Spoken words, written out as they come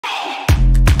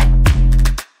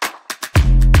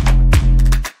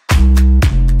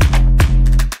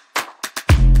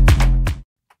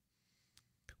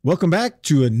Welcome back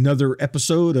to another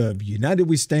episode of United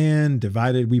We Stand,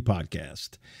 Divided We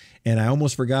Podcast. And I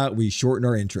almost forgot we shortened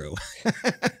our intro.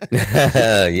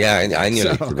 Yeah, I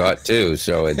nearly forgot too.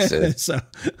 So it's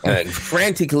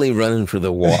frantically running for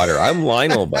the water. I'm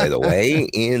Lionel, by the way,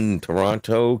 in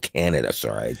Toronto, Canada.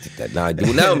 Sorry, I did that. Now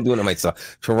I'm doing it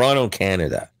myself. Toronto,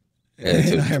 Canada.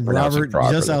 And I am Robert,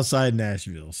 just outside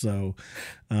Nashville. So,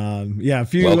 yeah,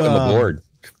 welcome aboard.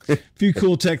 A few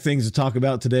cool tech things to talk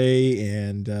about today,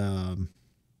 and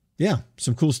yeah,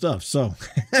 some cool stuff. So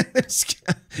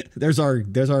there's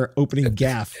our opening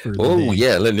gaff for the day.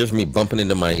 Yeah, there's me bumping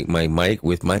into my mic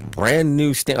with my brand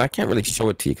new stand. I can't really show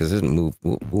it to you because it doesn't move.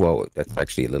 Whoa, that's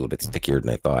actually a little bit stickier than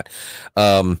I thought.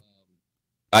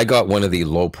 I got one of the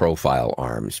low profile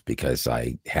arms because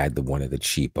I had one of the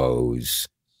cheapos.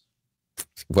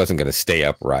 Wasn't going to stay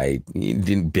upright. It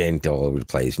didn't bend all over the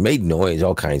place. Made noise,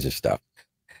 all kinds of stuff.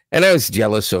 And I was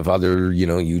jealous of other,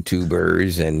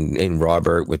 YouTubers and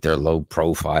Robert with their low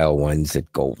profile ones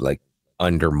that go like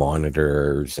under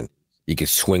monitors, and you could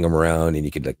swing them around and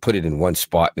you could like put it in one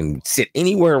spot and sit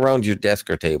anywhere around your desk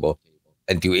or table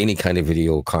and do any kind of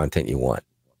video content you want.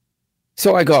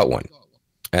 So I got one,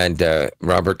 and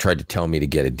Robert tried to tell me to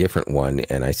get a different one.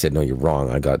 And I said, no, you're wrong.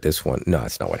 I got this one. No,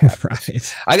 that's not what happened.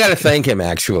 Right. I got to thank him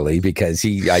actually, because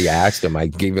I asked him, I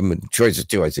gave him choices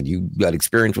too. I said, you got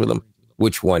experience with them?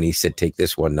 Which one? He said, take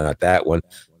this one, not that one.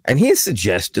 And he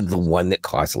suggested the one that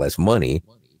costs less money.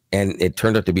 And it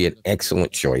turned out to be an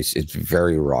excellent choice. It's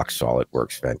very rock solid,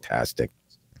 works fantastic.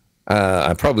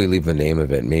 I'll probably leave the name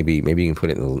of it. Maybe you can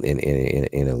put it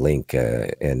in a link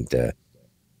and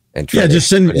try just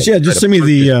send me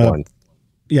the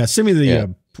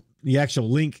the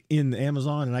actual link in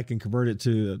Amazon, and I can convert it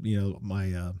to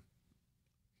my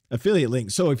affiliate link.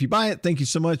 So if you buy it, thank you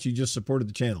so much. You just supported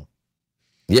the channel.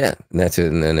 Yeah, that's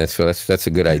it, and that's a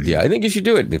good idea. I think you should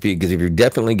do it because if you're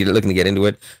definitely looking to get into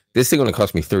it, this thing going to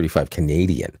cost me 35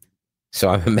 Canadian, so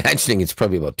I'm imagining it's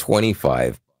probably about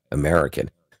 25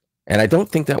 American, and I don't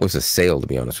think that was a sale, to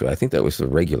be honest with you. I think that was the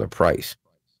regular price,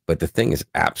 but the thing is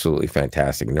absolutely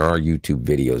fantastic, and there are YouTube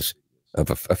videos of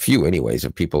a few, anyways,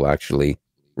 of people actually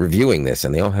reviewing this,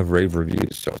 and they all have rave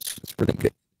reviews, so it's pretty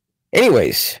good.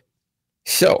 Anyways,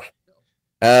 so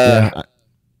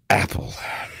Apple.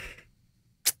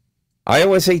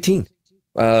 iOS 18.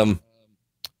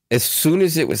 As soon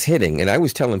as it was hitting, and I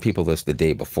was telling people this the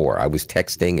day before, I was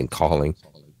texting and calling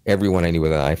everyone I knew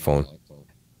with an iPhone,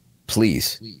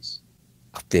 please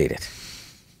update it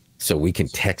so we can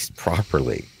text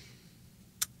properly.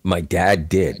 My dad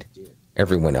did.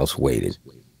 Everyone else waited.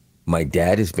 My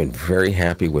dad has been very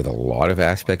happy with a lot of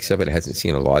aspects of it. Hasn't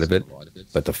seen a lot of it,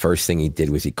 but the first thing he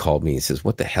did was he called me and says,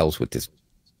 what the hell's with this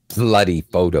bloody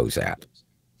Photos app?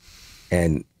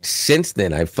 And since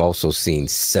then, I've also seen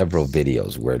several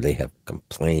videos where they have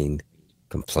complained.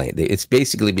 It's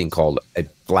basically being called a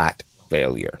flat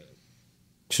failure.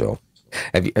 So,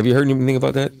 have you heard anything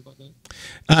about that?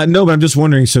 No, but I'm just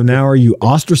wondering. So now, are you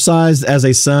ostracized as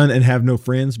a son and have no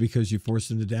friends because you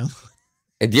forced him to download?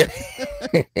 Yeah,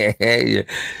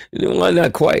 well,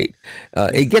 not quite.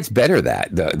 It gets better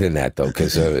than that though,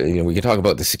 because we can talk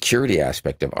about the security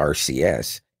aspect of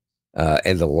RCS.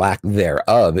 And the lack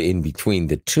thereof in between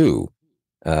the two,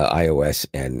 iOS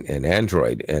and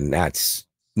Android, and that's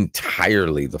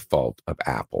entirely the fault of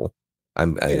Apple. I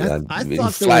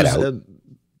thought flat there was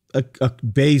a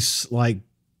base like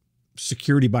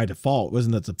security by default.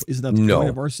 Isn't that the point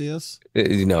of RCS?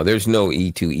 No, there's no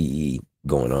E2EE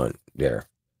going on there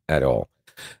at all.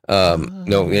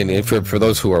 No, and for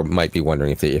those who might be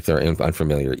wondering if they're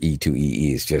unfamiliar,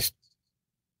 E2EE is just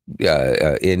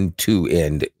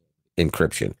end-to-end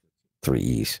encryption, 3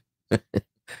 E's.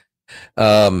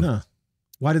 Why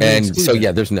did they exclude so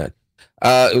that? There's none.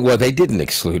 Well, they didn't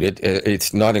exclude it.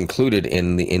 It's not included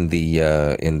in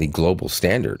the global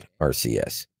standard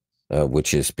RCS,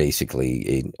 which is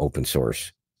basically an open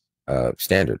source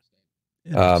standard.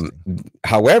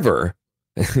 However,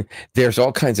 there's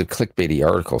all kinds of clickbaity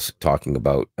articles talking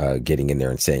about getting in there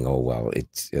and saying, oh well,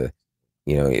 it's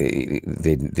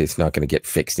it's not going to get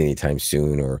fixed anytime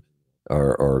soon, or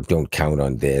don't count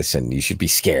on this, and you should be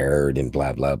scared, and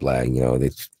blah blah blah.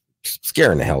 It's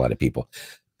scaring the hell out of people.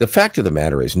 The fact of the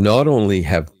matter is, not only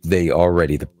have they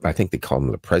already, I think they call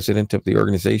him the president of the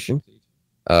organization,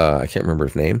 I can't remember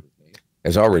his name,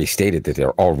 has already stated that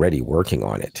they're already working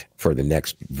on it for the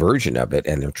next version of it,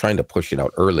 and they're trying to push it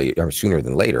out early or sooner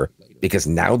than later, because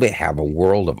now they have a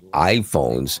world of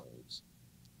iPhones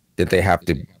that they have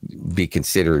to be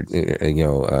considered,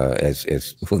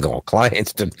 as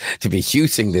clients to be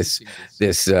using this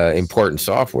important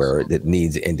software that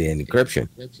needs end-to-end encryption.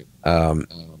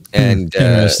 And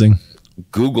interesting.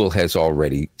 Google has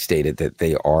already stated that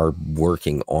they are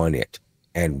working on it.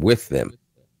 And with them,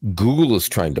 Google is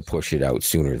trying to push it out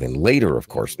sooner than later, of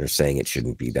course. They're saying it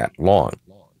shouldn't be that long.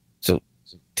 So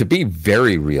to be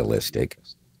very realistic,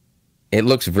 it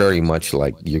looks very much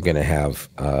like you're going to have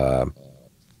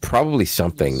probably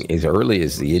something as early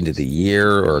as the end of the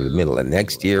year or the middle of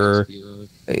next year,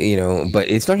 you know, but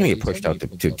it's not going to get pushed out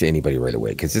to anybody right away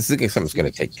because this is something that's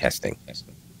going to take testing.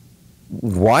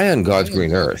 Why on God's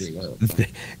green earth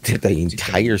did the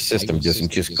entire system doesn't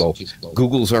just go,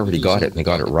 Google's already got it and they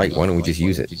got it right. Why don't we just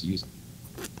use it?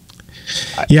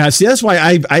 Yeah, see, that's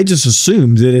why I just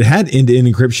assumed that it had end-to-end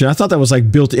encryption. I thought that was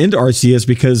like built into RCS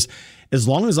because as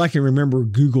long as I can remember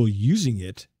Google using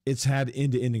it, it's had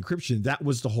end-to-end encryption. That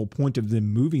was the whole point of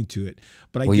them moving to it.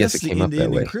 But I guess the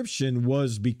end-to-end encryption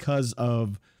was because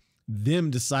of them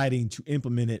deciding to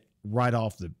implement it right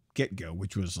off the get-go,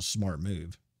 which was a smart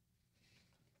move.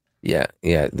 Yeah,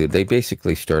 they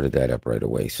basically started that up right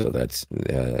away. So that's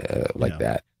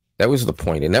that. That was the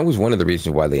point, and that was one of the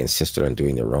reasons why they insisted on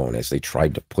doing their own, as they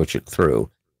tried to push it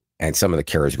through. And some of the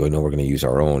carriers going, no, we're going to use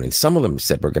our own, and some of them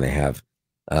said we're going to have.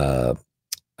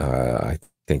 I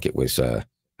think it was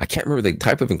I can't remember the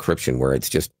type of encryption where it's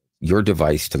just your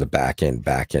device to the back end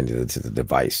to the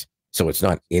device, so it's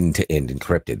not end to end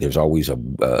encrypted. There's always a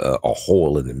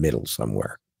hole in the middle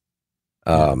somewhere.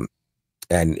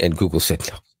 And Google said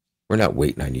no. We're not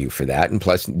waiting on you for that. And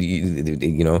plus,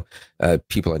 you know,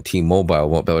 people on T-Mobile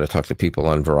won't be able to talk to people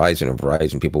on Verizon, and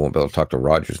Verizon people won't be able to talk to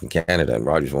Rogers in Canada, and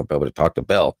Rogers won't be able to talk to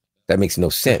Bell. That makes no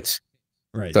sense.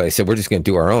 Right. So I said, we're just going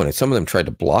to do our own. And some of them tried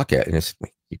to block it. And I said,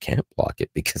 you can't block it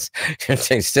because you're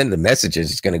saying send the messages.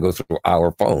 It's going to go through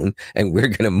our phone and we're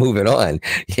going to move it on,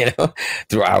 you know,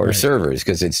 through our servers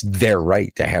because it's their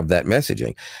right to have that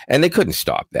messaging. And they couldn't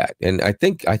stop that. And I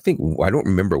think I don't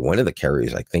remember, one of the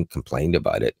carriers, I think, complained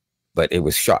about it, but it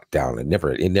was shot down. It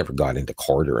never got into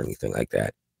court or anything like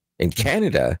that. In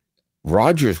Canada,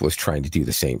 Rogers was trying to do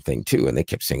the same thing too. And they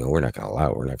kept saying, oh, we're not going to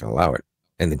allow it. We're not going to allow it.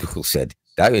 And then Google said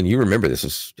that, and you remember this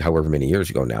was however many years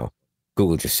ago now,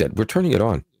 Google just said, we're turning it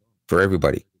on for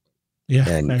everybody. Yeah.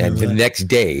 And the next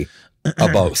day,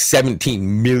 about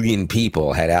 17 million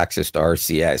people had access to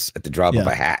RCS at the drop of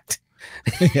a hat.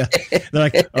 Yeah. They're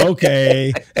like,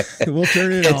 okay, we'll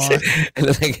turn it on.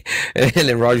 And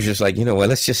then Rogers just like, you know what,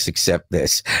 let's just accept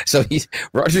this. So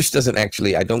Rogers doesn't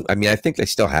actually, I think they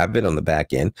still have it on the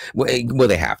back end. Well,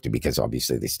 they have to, because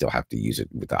obviously they still have to use it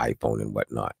with the iPhone and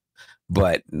whatnot.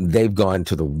 But they've gone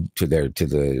to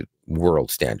the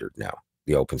world standard now,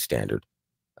 the open standard,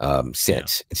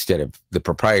 instead of the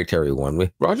proprietary one.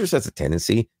 With Rogers has a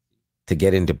tendency to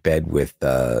get into bed with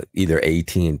either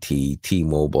AT&T,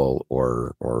 T-Mobile,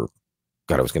 or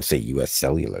God, I was going to say U.S.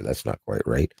 Cellular. That's not quite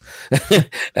right.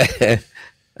 That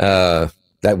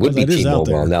would be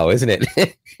T-Mobile now, isn't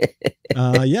it?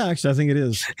 Yeah, actually, I think it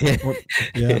is.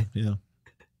 Yeah.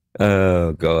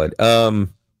 Oh God.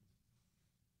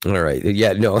 All right.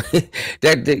 Yeah. No.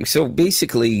 So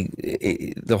basically,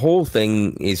 the whole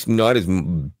thing is not as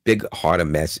big hot a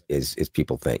mess as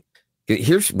people think.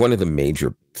 Here's one of the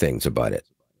major things about it.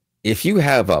 If you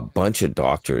have a bunch of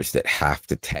doctors that have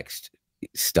to text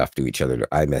stuff to each other, to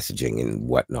iMessaging and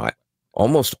whatnot,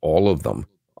 almost all of them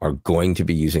are going to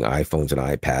be using iPhones and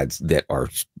iPads that are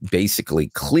basically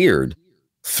cleared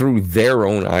through their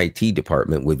own IT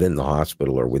department within the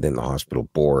hospital, or within the hospital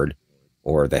board,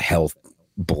 or the health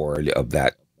board of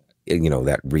that, you know,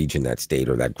 that region, that state,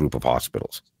 or that group of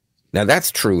hospitals. Now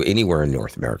that's true anywhere in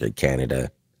North America, Canada,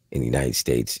 in the United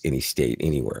States, any state,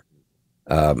 anywhere.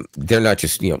 They're not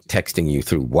just, you know, texting you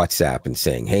through WhatsApp and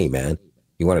saying, hey man,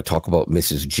 you want to talk about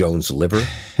Mrs. Jones' liver?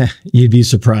 You'd be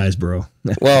surprised, bro.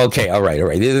 Well, okay, all right.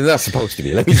 They're not supposed to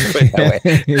be. Let me just put it that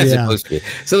way. They're supposed to be.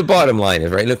 So the bottom line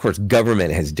is, right, and of course,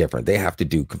 government has different. They have to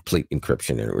do complete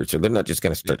encryption in it, so they're not just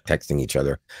going to start texting each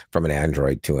other from an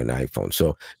Android to an iPhone.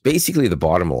 So basically, the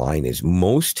bottom line is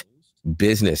most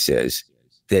businesses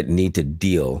that need to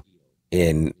deal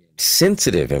in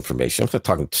sensitive information, I'm not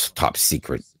talking top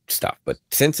secret stuff, but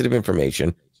sensitive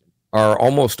information, are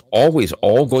almost always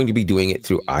all going to be doing it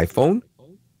through iPhone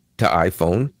to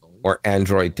iPhone or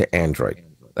Android to Android.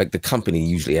 Like the company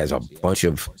usually has a bunch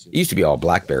of, it used to be all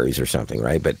Blackberries or something,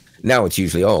 right? But now it's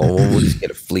usually, we'll just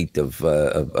get a fleet of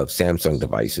Samsung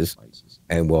devices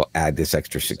and we'll add this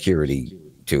extra security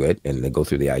to it, and they go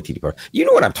through the IT department. You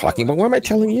know what I'm talking about. Why am I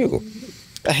telling you?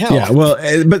 The hell? Yeah, well,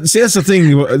 but see, that's the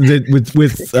thing that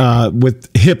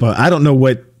with HIPAA. I don't know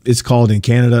what it's called in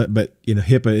Canada, but you know,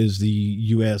 HIPAA is the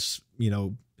U.S.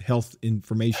 Health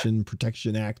Information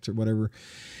Protection Act or whatever.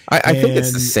 I think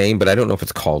it's the same, but I don't know if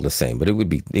it's called the same. But it would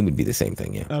be the same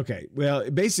thing. Yeah. Okay. Well,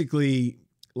 basically,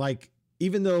 like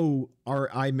even though our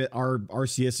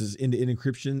RCS is end-to-end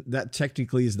encryption, that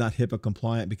technically is not HIPAA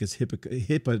compliant because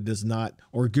HIPAA does not,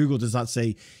 or Google does not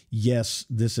say, yes,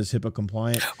 this is HIPAA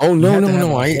compliant. Oh, no, no,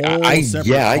 no.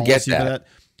 Yeah, I get that.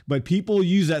 But people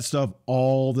use that stuff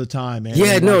all the time, man.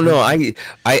 Yeah, no, no. I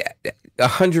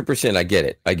 100%. I get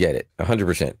it.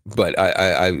 100%. But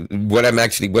what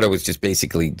I was just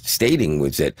basically stating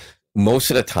was that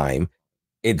most of the time,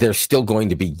 they're still going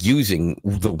to be using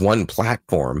the one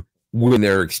platform when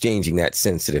they're exchanging that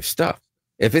sensitive stuff.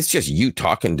 If it's just you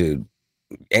talking to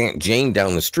Aunt Jane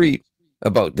down the street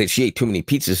about that she ate too many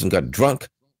pizzas and got drunk,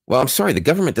 well, I'm sorry, the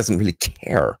government doesn't really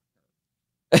care.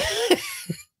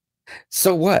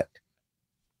 So what?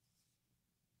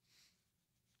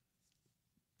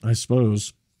 I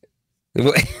suppose.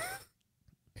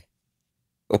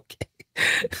 Okay.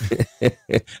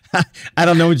 I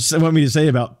don't know what you want me to say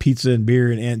about pizza and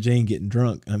beer and Aunt Jane getting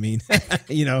drunk. I mean,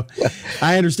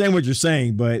 I understand what you're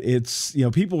saying, but it's,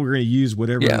 people are going to use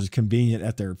whatever is convenient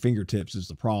at their fingertips is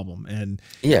the problem. And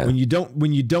when you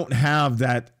don't have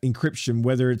that encryption,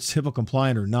 whether it's HIPAA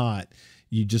compliant or not,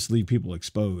 you just leave people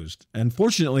exposed.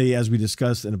 Unfortunately, as we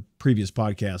discussed in a previous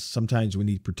podcast, sometimes we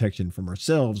need protection from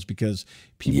ourselves because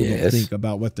people don't think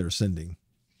about what they're sending.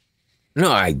 No,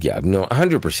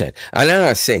 100%. I'm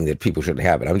not saying that people shouldn't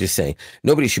have it. I'm just saying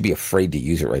nobody should be afraid to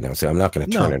use it right now. So I'm not going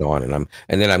to turn it on, and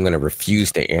then I'm going to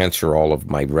refuse to answer all of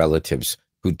my relatives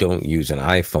who don't use an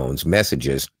iPhone's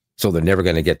messages, so they're never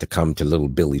going to get to come to little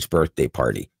Billy's birthday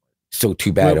party. So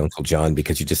too bad, Uncle John,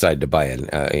 because you decided to buy an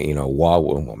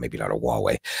Huawei. Well, maybe not a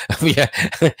Huawei,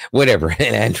 yeah, whatever,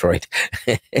 an Android.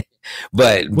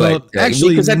 but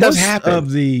actually, because that does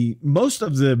happen. Most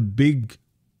of the big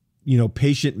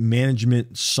patient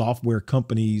management software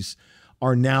companies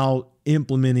are now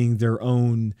implementing their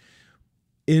own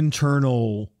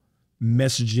internal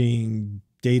messaging,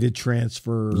 data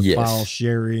transfer, file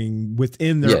sharing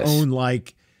within their own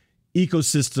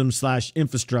ecosystem /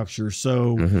 infrastructure.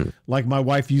 So like my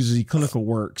wife uses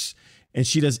eClinicalWorks, and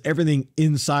she does everything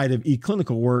inside of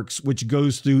eClinicalWorks, which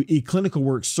goes through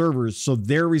eClinicalWorks servers. So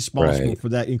they're responsible for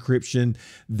that encryption.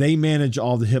 They manage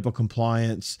all the HIPAA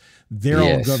compliance. They're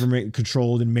all government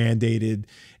controlled and mandated.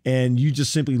 And you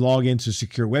just simply log into a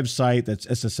secure website that's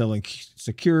SSL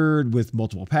secured with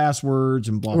multiple passwords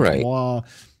and blah, blah, blah.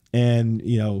 And,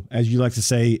 as you like to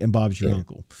say, and Bob's your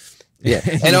uncle. Yeah.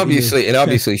 And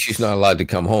obviously she's not allowed to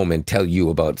come home and tell you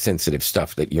about sensitive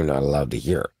stuff that you're not allowed to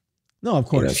hear. No, of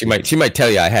course. She might tell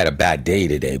you I had a bad day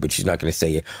today, but she's not going to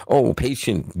say, oh,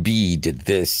 patient B did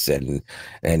this and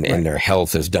their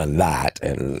health has done that.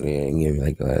 And you're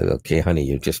like, okay, honey,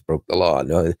 you just broke the law.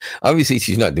 No, obviously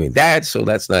she's not doing that. So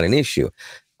that's not an issue.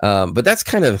 But that's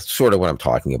kind of sort of what I'm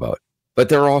talking about. But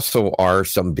there also are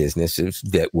some businesses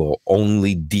that will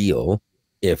only deal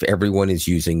if everyone is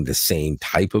using the same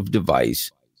type of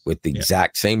device with the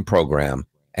exact same program,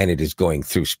 and it is going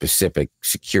through specific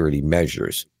security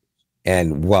measures.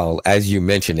 And while, as you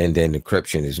mentioned, end-to-end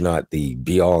encryption is not the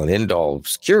be-all and end-all of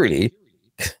security,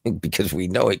 because we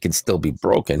know it can still be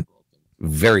broken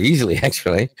very easily,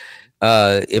 actually,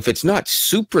 if it's not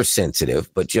super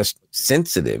sensitive, but just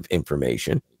sensitive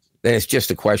information, then it's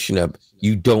just a question of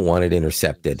you don't want it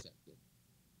intercepted,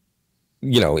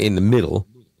 in the middle.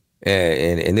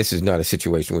 And this is not a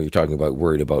situation where you're talking about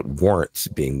worried about warrants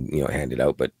being, handed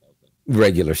out, but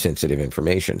regular sensitive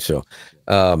information. So,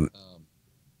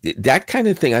 that kind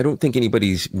of thing, I don't think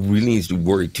anybody's really needs to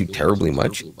worry too terribly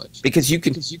much, because you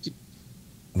can.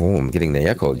 Oh, I'm getting the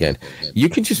echo again. You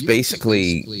can just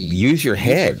basically use your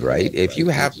head, right? If you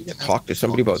have to talk to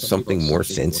somebody about something more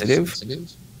sensitive,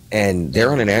 and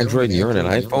they're on an Android and you're on an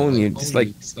iPhone, you're just like,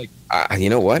 you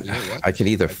know what? I can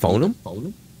either phone them,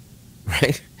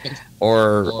 right?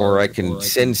 Or I can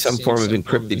send some form of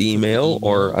encrypted email,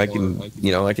 or I can,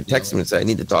 I can text them and say, I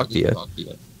need to talk to you.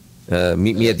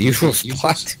 Meet me at the usual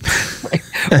spot,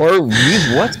 or use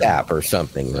WhatsApp or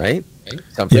something, right?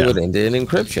 Something with end-to-end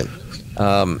encryption.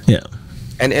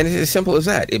 And it's as simple as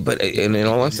that. But in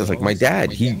all honesty, like my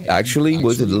dad, he actually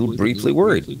was a little briefly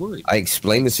worried. I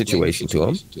explained the situation to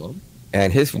him,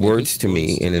 and his words to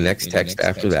me in the next text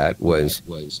after that was,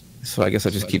 "So I guess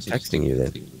I'll just keep texting you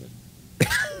then."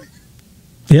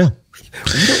 Yeah,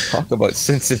 we don't talk about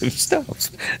sensitive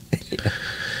stuff.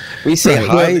 We say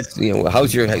hi, how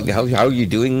are you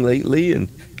doing lately,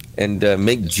 and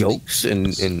make jokes, and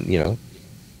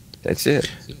that's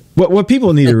it. What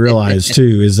people need to realize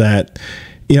too is that,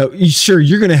 sure,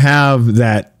 you're going to have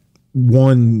that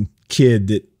one kid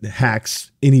that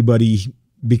hacks anybody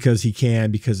because he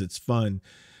can, because it's fun.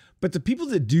 But the people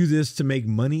that do this to make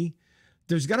money,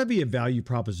 there's got to be a value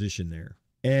proposition there.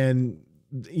 And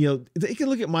they can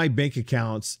look at my bank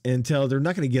accounts and tell they're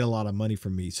not going to get a lot of money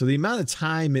from me. So the amount of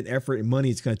time and effort and money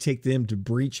it's going to take them to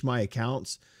breach my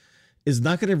accounts is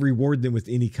not going to reward them with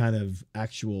any kind of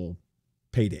actual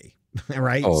payday.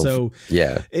 Right. Oh, so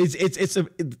yeah,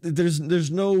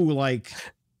 there's no like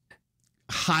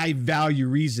high value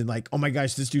reason like, oh my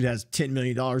gosh, this dude has $10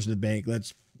 million in the bank.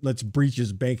 Let's breach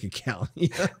his bank account.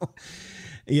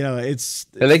 It's,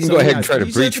 and they can go ahead and try to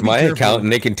breach my account,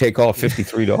 and they can take all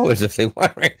 $53 if they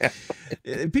want right now.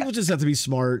 People just have to be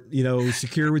smart,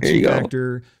 secure with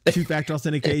two-factor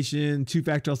authentication,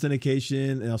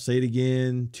 and I'll say it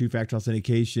again, two-factor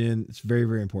authentication. It's very,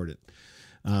 very important.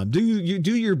 Do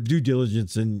your due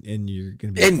diligence and you're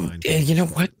going to be fine. And you know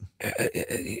what?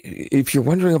 If you're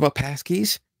wondering about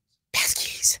passkeys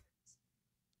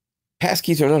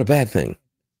are not a bad thing.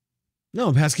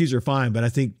 No, passkeys are fine, but I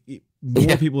think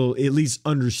more people at least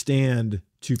understand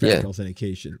two-factor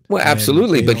authentication. Well,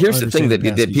 absolutely. But here's the thing that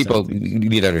people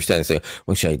need to understand. Say,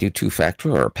 well, should I do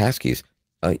two-factor or passkeys?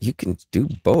 You can do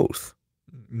both.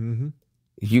 Mm-hmm.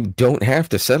 You don't have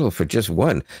to settle for just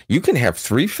one. You can have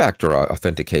three-factor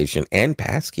authentication and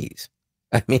passkeys.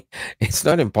 I mean, it's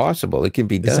not impossible. It can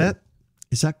be done.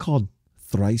 Is that called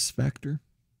thrice factor?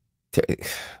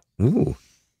 Ooh,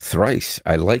 thrice.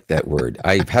 I like that word.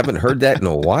 I haven't heard that in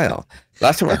a while.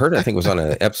 Last time I heard it, I think it was on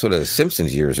an episode of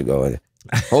Simpsons years ago.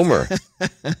 Homer.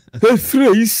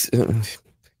 Thrice.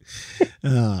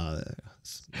 Oh,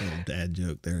 that's a little dad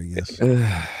joke there, I guess.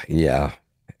 Yeah.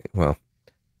 Well,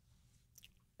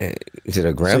 is it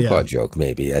a grandpa joke?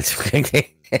 Maybe that's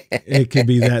it could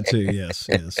be that too. Yes.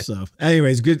 So,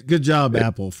 anyways, good job,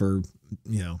 Apple, for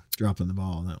dropping the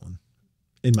ball on that one.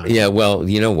 Well,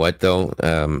 you know what though?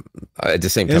 At the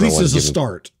same time, at least it's a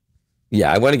start.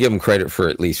 Yeah, I want to give them credit for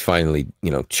at least finally,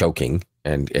 choking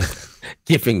and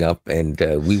giving up, and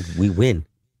we win.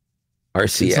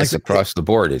 RCS across the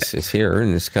board is here,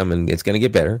 and it's coming. It's going to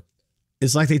get better.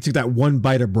 It's like they took that one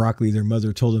bite of broccoli their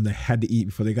mother told them they had to eat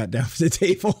before they got down from the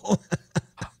table.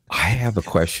 I have a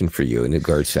question for you in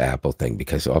regards to Apple thing,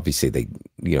 because obviously they,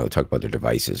 talk about their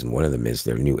devices, and one of them is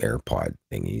their new AirPod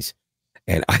thingies.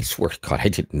 And I swear to God, I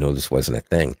didn't know this wasn't a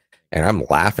thing. And I'm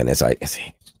laughing as let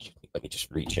me just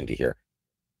reach into here.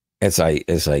 Now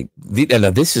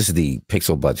this is the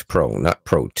Pixel Buds Pro, not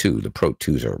Pro 2. The Pro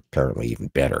 2s are apparently even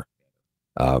better.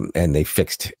 And they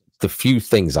fixed the few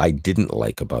things I didn't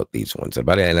like about these ones, and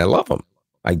I love them.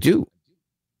 I do.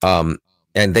 And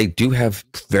they do have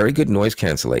very good noise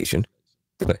cancellation,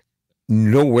 but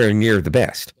nowhere near the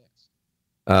best.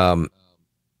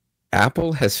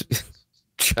 Apple has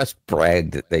just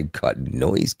bragged that they've got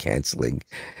noise canceling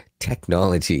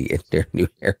technology in their new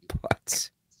AirPods.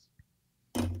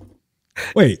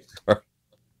 Wait.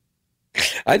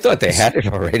 I thought they had it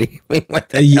already.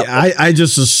 I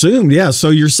just assumed. Yeah. So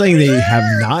you're saying they have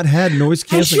not had noise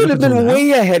canceling? I should have been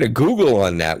way ahead of Google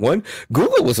on that one.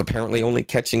 Google was apparently only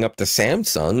catching up to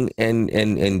Samsung and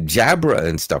Jabra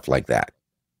and stuff like that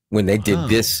when they did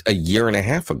this a year and a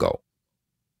half ago.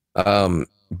 Or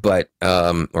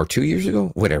 2 years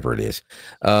ago, whatever it is.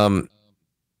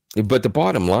 But the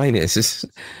bottom line is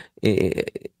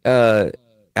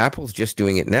Apple's just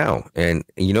doing it now. And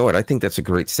you know what? I think that's a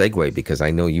great segue, because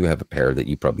I know you have a pair that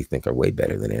you probably think are way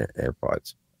better than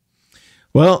AirPods.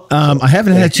 Well, I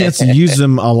haven't had a chance to use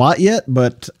them a lot yet,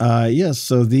 but yes.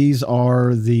 So these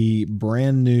are the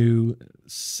brand new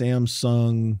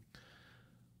Samsung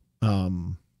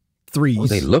 3s. Oh,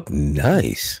 they look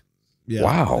nice. Yeah,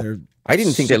 wow. I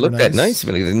didn't think they looked that nice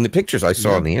in the pictures I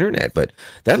saw on the internet, but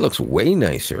that looks way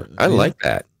nicer. I like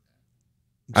that.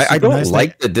 I don't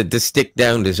like the stick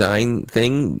down design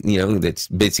thing, that's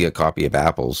basically a copy of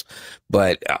Apple's,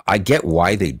 but I get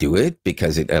why they do it,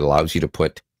 because it allows you to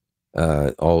put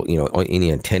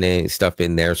any antenna stuff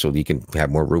in there so that you can have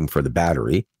more room for the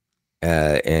battery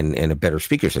and a better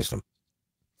speaker system.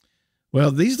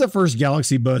 Well, these are the first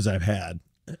Galaxy Buds I've had.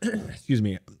 Excuse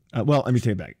me. Well, let me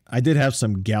take it back. I did have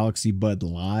some Galaxy Bud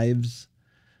Lives.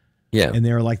 Yeah. And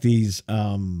they were like these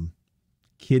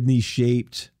kidney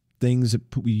shaped things that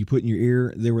you put in your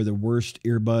ear. They were the worst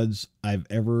earbuds I've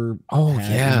ever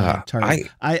had. They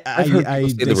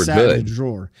sat in a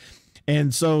drawer.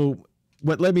 And so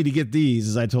what led me to get these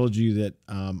is I told you that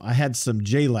I had some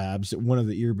JLabs that one of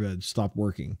the earbuds stopped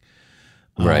working.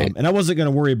 Right. And I wasn't going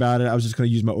to worry about it. I was just going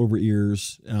to use my over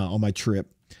ears on my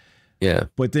trip. Yeah.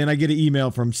 But then I get an email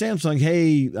from Samsung.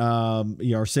 Hey,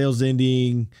 our sales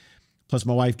ending. Plus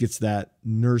my wife gets that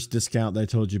nurse discount that I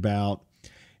told you about.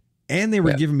 And they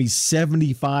were giving me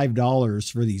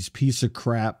 $75 for these piece of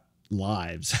crap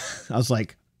Lives. I was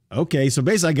like, okay. So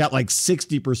basically I got like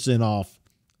 60% off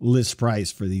list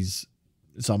price for these.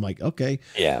 So I'm like, okay.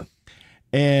 Yeah.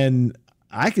 And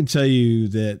I can tell you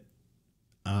that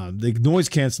the noise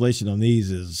cancellation on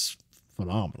these is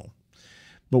phenomenal.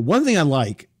 But one thing I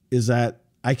like is that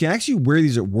I can actually wear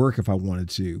these at work if I wanted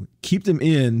to, keep them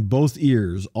in both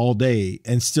ears all day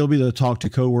and still be able to talk to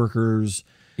coworkers.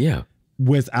 Yeah.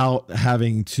 Without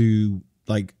having to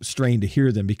like strain to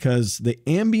hear them, because the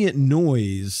ambient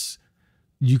noise,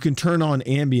 you can turn on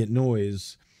ambient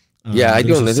noise. Yeah, I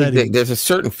don't. There's a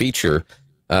certain feature.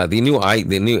 The new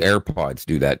AirPods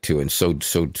do that too, and so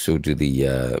do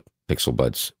the Pixel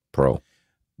Buds Pro.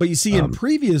 But you see, in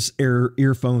previous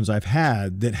earphones I've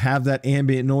had that have that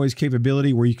ambient noise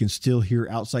capability where you can still hear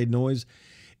outside noise,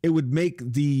 it would make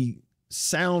the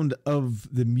sound of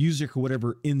the music or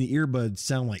whatever in the earbuds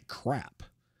sound like crap.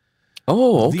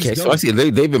 Oh, okay. So I see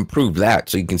they've improved that,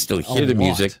 so you can still hear the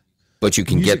music, but you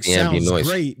can get the ambient noise.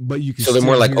 Great, but you can. So they're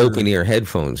more like open ear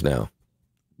headphones now.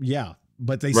 Yeah,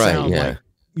 but they sound like,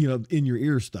 you know, in your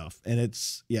ear stuff, and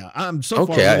it's I'm so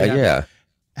far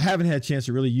haven't had a chance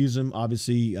to really use them.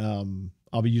 Obviously,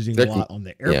 I'll be using a lot on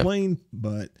the airplane,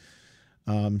 but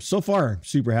so far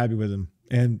super happy with them.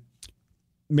 And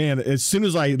man, as soon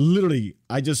as I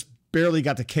just barely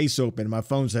got the case open, my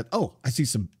phone said, "Oh, I see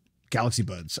some Galaxy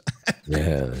Buds."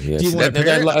 Yeah.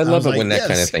 I love it when that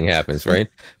kind of thing happens, right?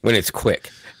 When it's quick.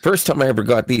 First time I ever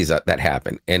got these, that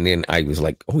happened. And then I was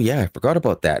like, oh yeah, I forgot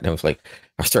about that. And I was like,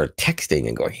 I started texting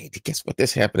and going, hey, guess what,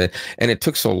 this happened? And it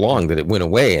took so long that it went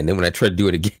away. And then when I tried to do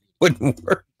it again, it wouldn't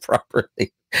work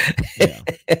properly. Yeah.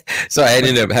 So I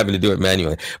ended up having to do it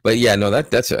manually. But yeah, no,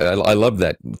 I love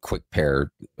that quick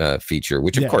pair feature,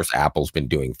 which of course Apple's been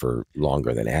doing for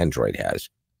longer than Android has.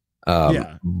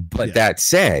 But that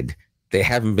said, they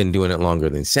haven't been doing it longer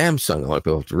than Samsung. A lot of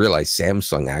people have to realize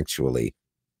Samsung actually,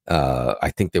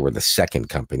 I think they were the second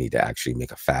company to actually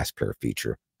make a fast pair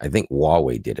feature. I think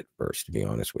Huawei did it first, to be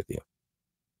honest with you,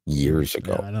 years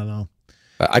ago. I don't know.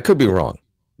 I could be wrong.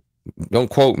 Don't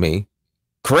quote me.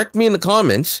 Correct me in the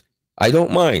comments. I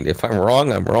don't mind. If I'm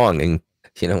wrong, I'm wrong. And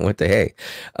you know what the hey.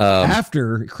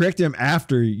 Correct him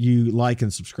after you like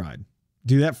and subscribe.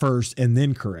 Do that first and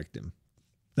then correct him.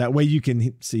 That way you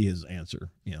can see his answer,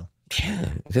 you know. Yeah,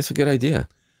 that's a good idea.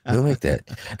 I like that.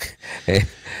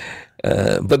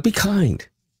 But be kind.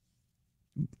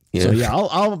 You know? So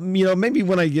I'll maybe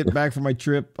when I get back from my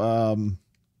trip, or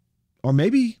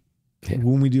maybe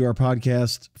when we do our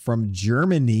podcast from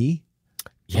Germany.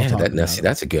 Yeah,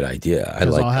 that's a good idea.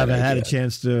 I haven't had a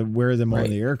chance to wear them on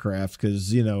the aircraft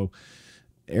because, you know,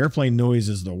 airplane noise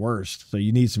is the worst. So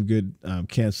you need some good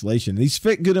cancellation. These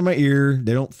fit good in my ear.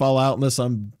 They don't fall out unless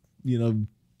I'm, you know,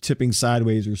 tipping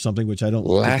sideways or something, which I don't.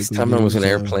 Last time I was in an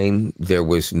airplane, there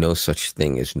was no such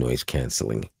thing as noise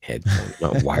canceling headphones,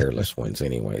 not wireless ones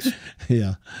anyways.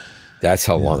 Yeah. That's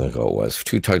how long ago it was.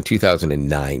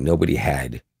 2009, nobody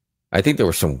had. I think there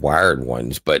were some wired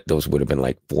ones, but those would have been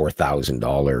like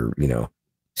 $4,000, you know,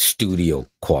 studio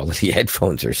quality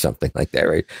headphones or something like that,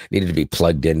 right? Needed to be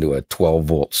plugged into a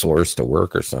 12-volt source to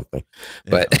work or something.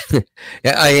 But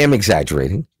I am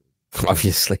exaggerating,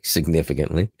 obviously,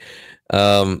 significantly.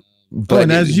 But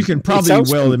and as you can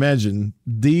probably imagine,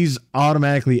 these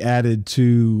automatically added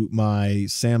to my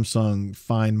Samsung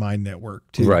Find My network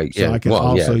too. Right. So I can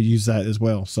also use that as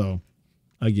well. So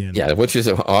again, which is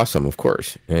awesome, of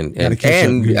course. And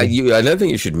another thing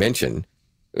you should mention,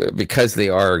 because they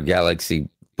are Galaxy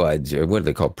Buds, or what are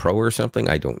they called, Pro or something?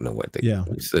 I don't know what they. Yeah.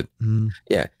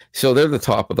 So they're the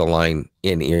top of the line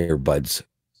in-ear buds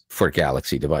for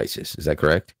Galaxy devices. Is that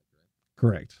correct?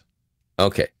 Correct.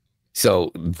 Okay.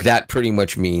 So that pretty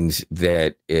much means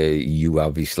that you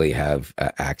obviously have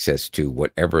access to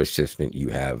whatever assistant you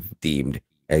have deemed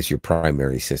as your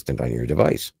primary assistant on your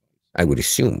device, I would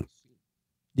assume.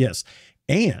 Yes.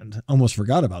 And almost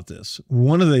forgot about this.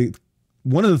 One of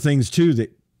the things too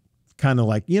that kind of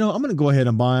like, you know, I'm going to go ahead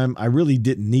and buy them. I really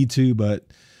didn't need to, but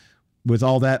with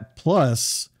all that,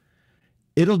 plus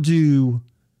it'll do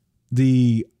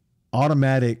the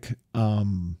automatic,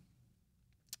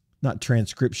 not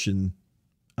transcription,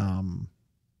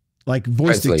 like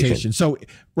voice dictation. So,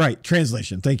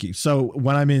 translation. Thank you. So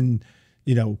when I'm in,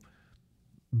 you know,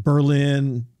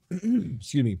 Berlin,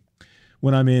 excuse me,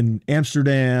 when I'm in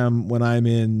Amsterdam, when I'm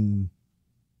in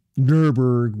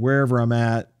Nuremberg, wherever I'm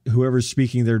at, whoever's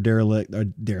speaking their dialect,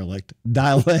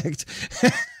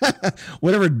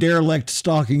 whatever derelict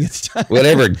stalking it's time.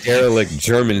 Whatever derelict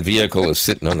German vehicle is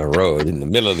sitting on the road in the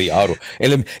middle of the auto,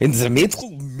 in the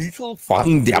middle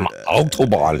von der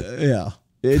Autobahn. Yeah,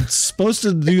 it's supposed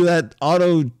to do that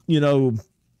auto, you know,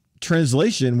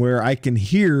 translation where I can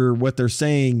hear what they're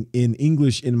saying in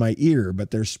English in my ear,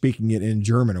 but they're speaking it in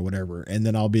German or whatever. And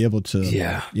then I'll be able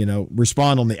to,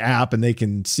 respond on the app, and they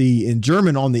can see in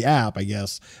German on the app, I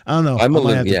guess. I don't know. I'm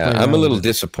a little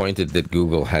disappointed that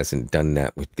Google hasn't done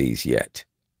that with these yet.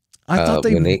 I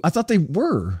thought they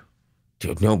were.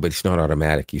 Dude, no, but it's not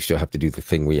automatic. You still have to do the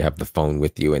thing where you have the phone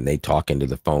with you and they talk into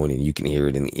the phone and you can hear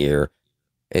it in the ear.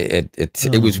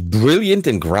 It was brilliant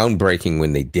and groundbreaking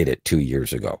when they did it 2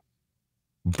 years ago.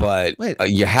 But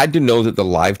you had to know that the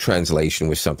live translation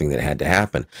was something that had to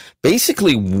happen.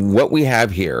 Basically, what we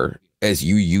have here, as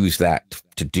you use that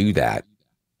to do that,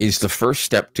 is the first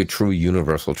step to true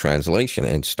universal translation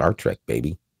and Star Trek,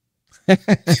 baby.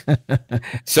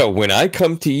 So when I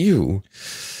come to you,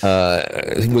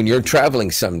 when you're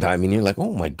traveling sometime and you're like,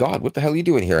 oh my God, what the hell are you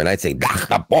doing here? And I'd say,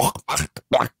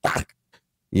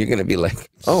 you're going to be like,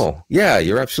 oh, yeah,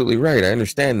 you're absolutely right. I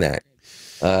understand that.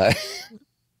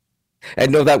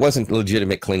 And no, that wasn't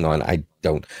legitimate Klingon.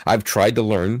 I've tried to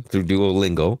learn through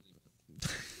Duolingo.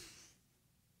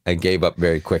 I gave up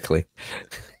very quickly.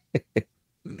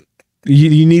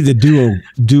 You need the Duo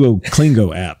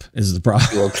Klingo app is the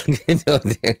problem.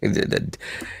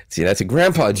 See, that's a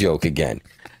grandpa joke again.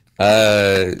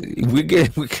 I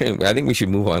think we should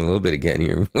move on a little bit again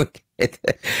here.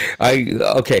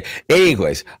 Okay.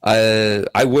 Anyways,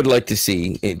 I would like to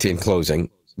see, in closing,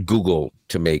 Google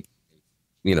to make,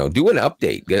 do an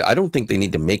update. I don't think they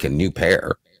need to make a new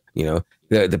pair. The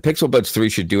Pixel Buds 3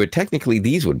 should do it. Technically,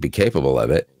 these would be capable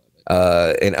of it.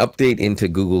 An update into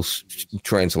Google's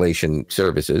translation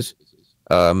services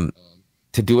to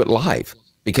do it live,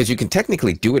 because you can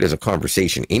technically do it as a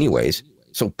conversation anyways.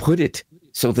 So put it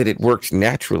so that it works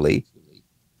naturally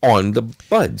on the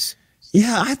buds.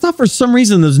 Yeah, I thought for some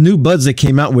reason those new buds they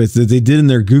came out with that they did in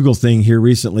their Google thing here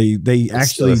recently, they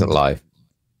actually isn't live.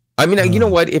 I mean, you know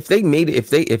what? If I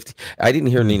didn't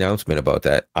hear any announcement about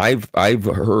that. I've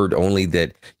heard only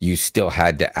that you still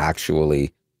had to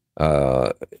actually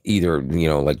either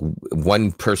like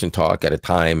one person talk at a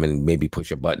time and maybe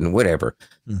push a button, whatever.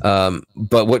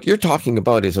 But what you're talking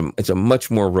about is a much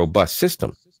more robust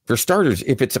system. For starters,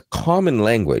 if it's a common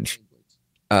language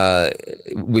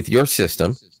with your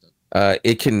system,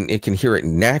 it can hear it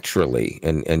naturally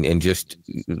and just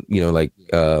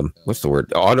what's the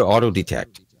word, auto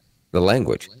detect the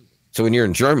language. So when you're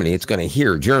in Germany, it's going to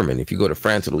hear German. If you go to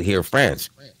France, it'll hear France.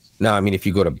 Now, I mean, if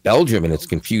you go to Belgium and it's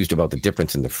confused about the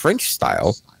difference in the French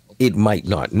style, it might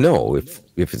not know if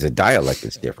it's a dialect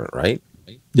that's different, right?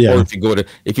 Yeah. Or if you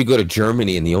go to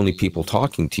Germany and the only people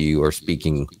talking to you are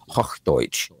speaking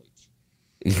Hochdeutsch,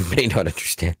 you may not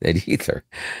understand that either,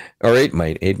 or it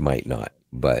might not.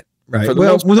 But right.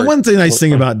 Well, the one thing nice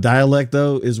thing about dialect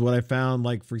though is what I found.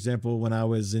 Like for example, when I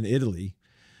was in Italy,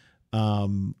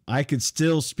 I could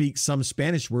still speak some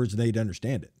Spanish words and they'd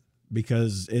understand it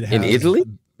because it has. In Italy?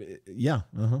 Yeah.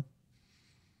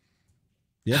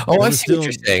 Yeah. Oh, I see what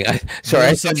you're saying. Sorry,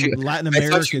 I thought you Latin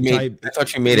American type. I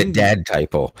thought you made a dad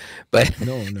typo, but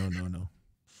no.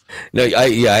 No,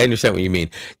 I understand what you mean.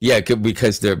 Yeah,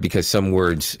 because some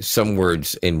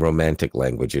words in romantic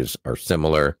languages are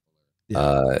similar,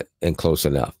 and close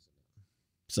enough.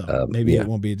 So maybe it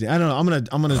won't be. I don't know.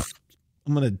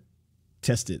 I'm gonna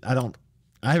test it. I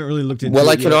haven't really looked into it. Well,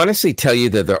 I can honestly tell you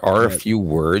that there are a few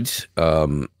words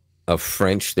of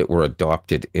French that were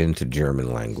adopted into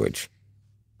German language.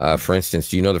 For instance,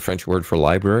 do you know the French word for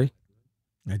library?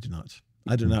 I do not.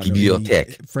 I do not Bibliothèque. know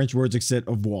any French words except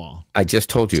avoir. I just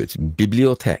told you it's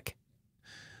bibliothèque.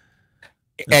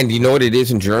 And you know what it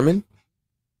is in German?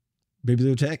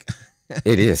 Bibliothèque.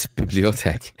 It is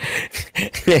bibliothèque.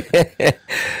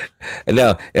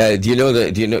 Now, do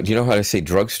you know how to say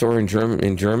drugstore in German?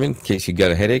 In case you got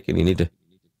a headache and you need to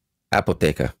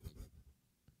Apotheker.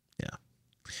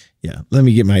 Yeah. Let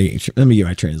me get my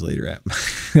translator app.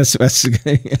 that's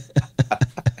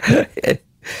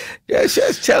Yeah, she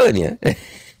was telling you.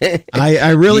 I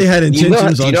really had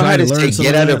intentions on trying to learn.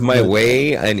 Get out of my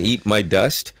way and eat my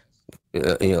dust.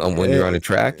 When you're on a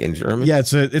track in German. Yeah,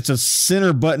 it's a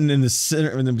center button in the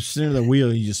center of the wheel.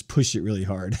 And you just push it really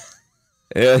hard.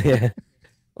 Yeah.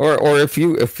 Or if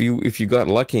you got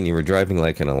lucky and you were driving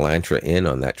like an Elantra in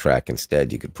on that track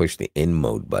instead, you could push the in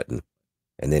mode button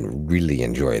and then really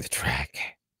enjoy the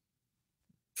track.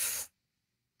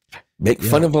 Make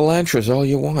fun of Elantras all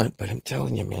you want, but I'm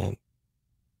telling you, man.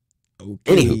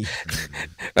 Okay. Anywho,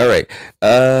 all right.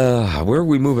 Where are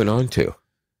we moving on to?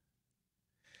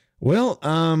 Well,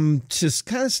 just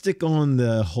kind of stick on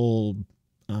the whole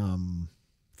Find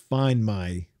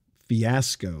My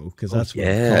fiasco, because that's what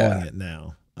I'm calling it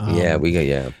now.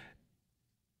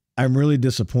 I'm really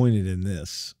disappointed in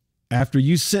this. after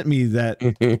you sent me that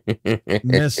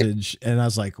message, and I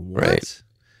was like, what? Right.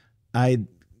 I,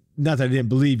 not that I didn't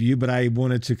believe you, but I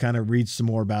wanted to kind of read some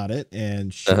more about it.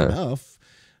 And sure enough,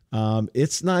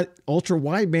 it's not, ultra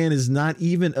wideband is not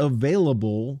even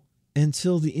available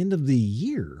until the end of the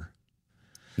year.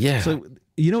 Yeah. So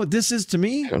you know what this is to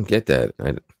me? I don't get that.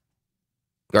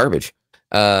 Garbage.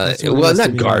 Well,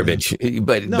 not garbage,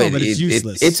 but it's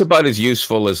useless. It's about as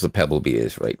useful as the Pebble Bee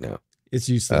is right now. It's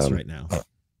useless right now.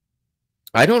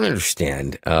 I don't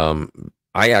understand.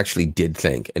 I actually did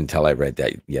think until I read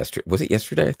that yesterday. Was it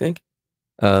yesterday? I think.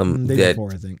 Day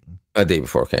before, I think. A day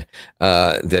before. Okay.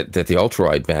 That the ultra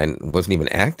wideband wasn't even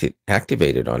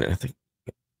activated on it. I think,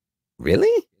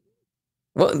 really?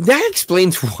 Well, that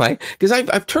explains why. Because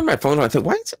I've turned my phone on. I thought,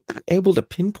 why is it not able to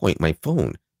pinpoint my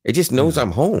phone? It just knows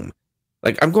I'm home.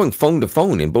 Like, I'm going phone to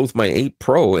phone, and both my 8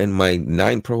 Pro and my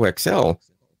 9 Pro XL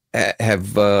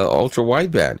have ultra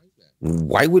wideband.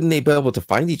 Why wouldn't they be able to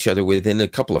find each other within a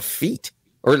couple of feet,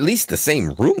 or at least the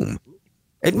same room?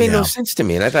 It made no sense to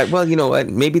me, and I thought, well, you know what?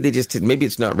 Maybe maybe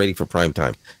it's not ready for prime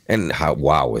time. And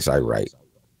wow, was I right?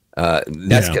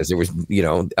 That's because there was,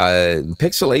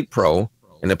 Pixel 8 Pro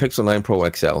and the Pixel 9 Pro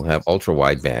XL have ultra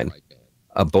wideband,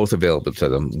 both available to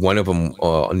them. One of them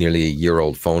nearly a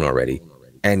year-old phone already,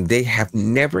 and they have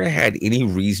never had any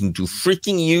reason to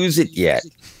freaking use it yet.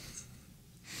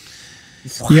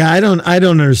 Yeah, I don't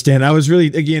understand. I was really,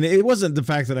 again, it wasn't the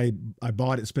fact that I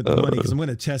bought it, spent the money, because I'm going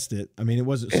to test it. I mean, it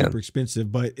wasn't super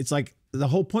expensive, but it's like the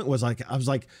whole point was like, I was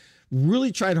like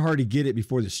really tried hard to get it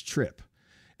before this trip,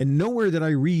 and nowhere did I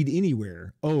read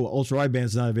anywhere, oh, ultra wideband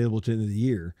is not available to the end of the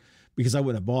year, because I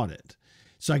wouldn't have bought it.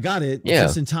 So I got it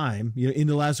just in time, in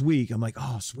the last week. I'm like,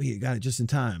 oh, sweet, I got it just in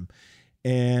time,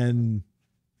 and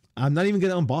I'm not even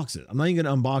going to unbox it. I'm not even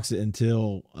going to unbox it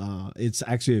until it's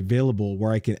actually available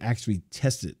where I can actually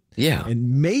test it. Yeah.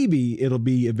 And maybe it'll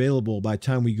be available by the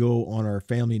time we go on our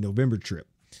family November trip.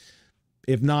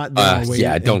 If not, then I'll wait.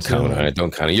 Yeah, don't count on it.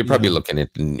 Don't count on it. You're probably looking at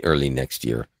early next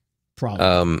year.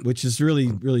 Probably, which is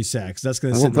really, really sad, because that's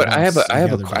going to sit. But I have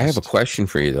a question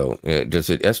for you though. Does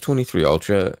it S23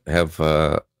 Ultra have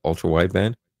ultra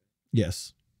wideband?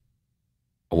 Yes.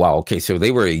 Wow. Okay, so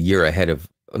they were a year ahead of.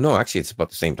 No, actually, it's about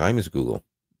the same time as Google.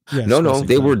 Yes, no,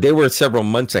 they were several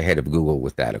months ahead of Google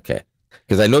with that. Okay,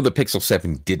 because I know the Pixel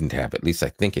 7 didn't have it. At least I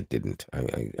think it didn't.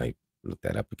 I looked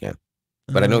that up again,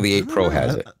 but I know the 8 Pro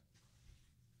has it.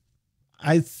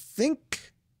 I think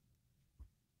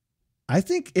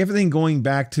everything going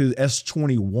back to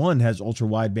S21 has ultra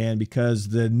wideband, because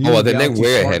the new. Oh, well, then they're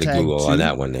way ahead of Google on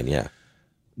that one. Then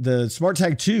the Smart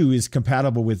Tag 2 is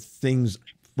compatible with things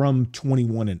from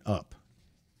 21 and up.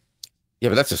 Yeah,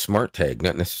 but that's a smart tag,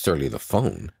 not necessarily the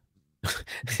phone.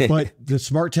 But the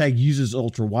smart tag uses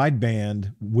ultra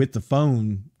wideband with the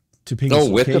phone to ping. Oh,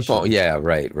 with the phone. Yeah,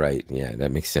 right. Yeah,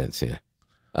 that makes sense. Yeah.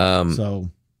 So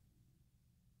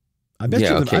I bet you.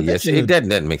 Okay. Yes, it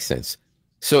doesn't make sense.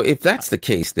 So if that's the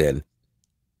case, then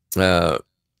I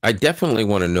definitely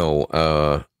want to know.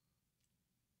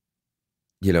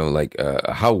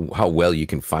 How well you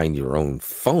can find your own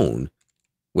phone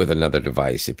with another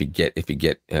device if you get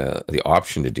the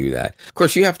option to do that. Of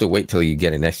course, you have to wait till you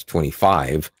get an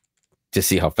S25 to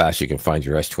see how fast you can find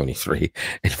your S23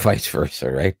 and vice versa,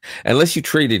 right? Unless you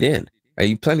trade it in. Are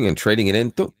you planning on trading it in?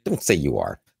 Don't say you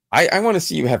are. I want to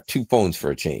see you have 2 phones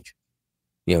for a change.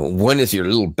 One is your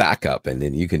little backup, and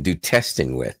then you can do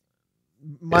testing with.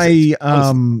 My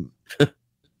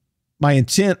my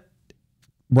intent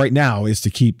right now is to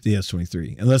keep the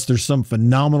S23, unless there's some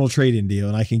phenomenal trade-in deal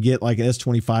and I can get like an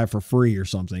S25 for free or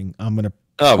something. I'm going to.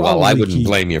 Oh, well, I wouldn't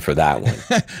blame you for that one.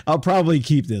 I'll probably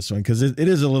keep this one because it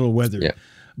is a little weathered. Yeah.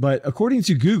 But according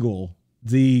to Google,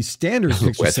 the standard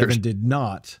Pixel 7 did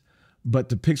not, but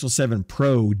the Pixel 7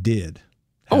 Pro did.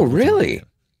 Oh, really?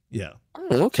 Yeah.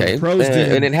 Oh, okay. So Pros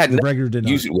did, and it had the regular did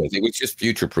not. Use it with. It was just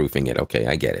future-proofing it. Okay,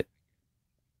 I get it.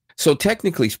 So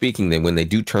technically speaking, then, when they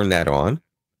do turn that on,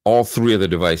 all 3 of the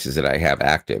devices that I have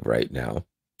active right now,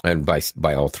 and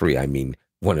by all 3, I mean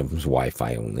one of them's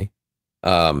Wi-Fi only.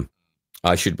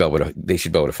 They should be able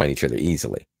to find each other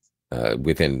easily,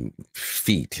 within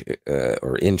feet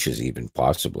or inches, even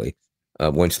possibly,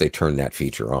 once they turn that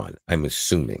feature on. I'm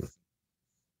assuming.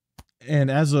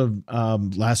 And as of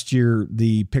last year,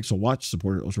 the Pixel Watch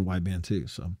supported ultra wideband too.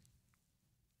 So,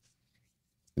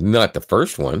 not the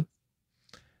first one.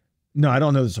 No, I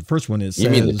don't know. The first one is. You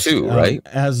mean the 2, right?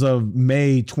 As of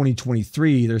May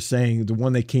 2023, they're saying the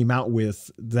one they came out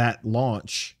with that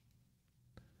launch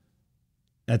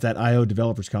at that I/O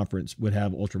developers conference would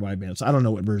have ultra wideband. So I don't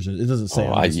know what version. It doesn't say.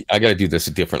 I got to do this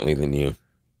differently than you.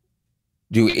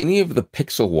 Do any of the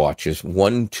Pixel watches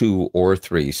 1, 2, or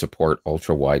 3 support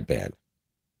ultra wideband?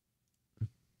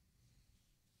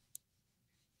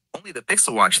 Only the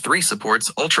Pixel Watch 3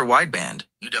 supports ultra wideband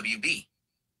UWB.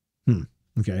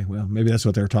 Okay, well, maybe that's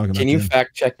what they were talking about. Can you then.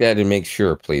 fact check that and make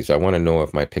sure, please? I want to know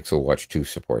if my Pixel Watch 2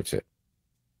 supports it.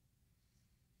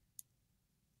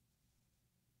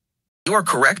 You are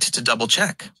correct to double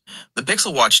check. The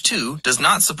Pixel Watch 2 does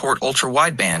not support ultra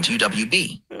wideband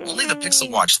UWB. Only the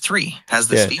Pixel Watch 3 has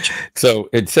this feature. So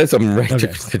it says I'm right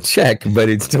to check, but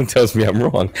it still tells me I'm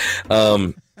wrong.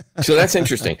 So that's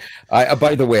interesting.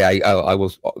 By the way, I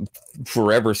will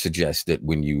forever suggest that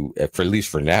when you, for at least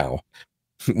for now,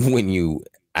 when you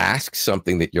ask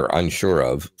something that you're unsure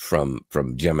of from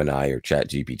Gemini or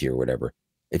ChatGPT or whatever,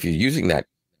 if you're using that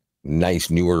nice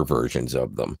newer versions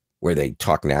of them where they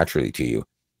talk naturally to you,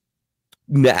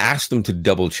 ask them to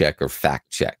double check or fact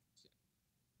check,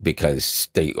 because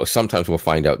they sometimes will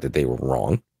find out that they were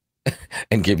wrong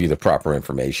and give you the proper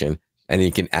information. And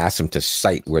you can ask them to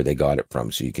cite where they got it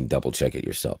from so you can double check it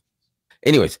yourself.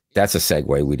 Anyways, that's a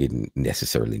segue we didn't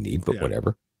necessarily need, but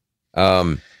whatever.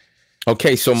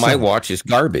 Okay, so my watch is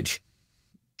garbage.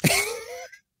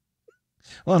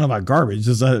 Well, I don't know about garbage.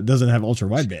 It doesn't have ultra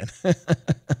wideband.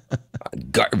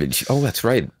 Garbage. Oh, that's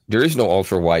right. There is no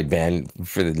ultra wideband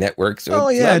for the network. So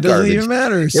it doesn't even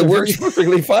matter. So it works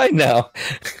perfectly fine now.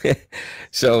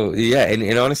 So yeah,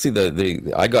 and honestly,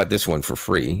 I got this one for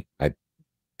free. I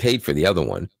paid for the other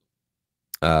one,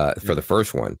 for the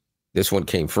first one. This one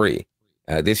came free.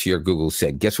 This year, Google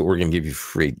said, "Guess what? We're going to give you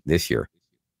free this year.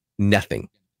 Nothing.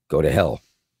 Go to hell."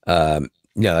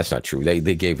 No, that's not true.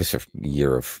 They gave us a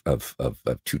year of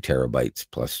 2 terabytes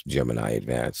plus Gemini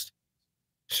Advanced.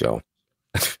 So,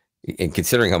 and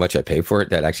considering how much I pay for it,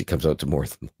 that actually comes out to more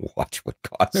than the watch would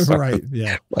cost. So, right?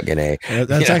 Yeah. Fucking A.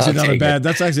 That's actually not a bad.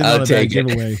 That's actually not a bad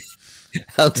giveaway.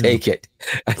 I'll take it.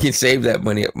 I can save that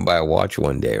money up and buy a watch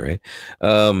one day, right?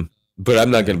 But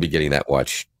I'm not going to be getting that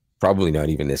watch. Probably not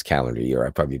even this calendar year.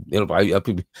 It'll be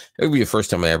the first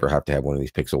time I ever have to have one of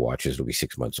these Pixel watches. It'll be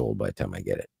 6 months old by the time I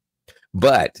get it.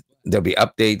 But there'll be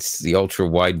updates. The ultra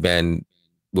wideband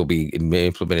will be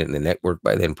implemented in the network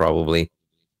by then, probably.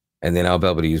 And then I'll be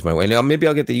able to use my way. Now, maybe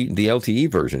I'll get the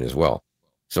LTE version as well.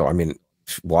 So, I mean,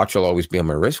 watch will always be on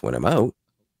my wrist when I'm out.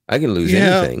 I can lose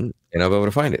anything, and I'll be able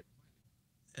to find it.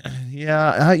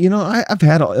 Yeah, I've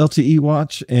had an LTE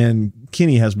watch, and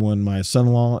Kenny has one, my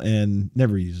son-in-law, and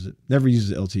never uses it. Never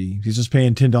uses LTE. He's just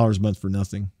paying $10 a month for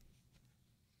nothing.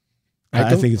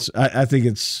 I think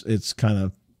it's kind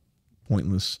of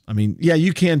pointless. I mean, yeah,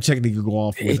 you can technically go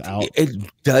off without.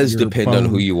 It does depend on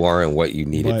who you are and what you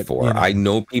need it for. I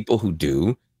know people who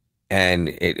do, and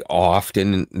it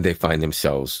often they find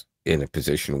themselves in a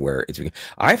position where it's.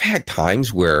 I've had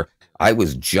times where I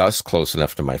was just close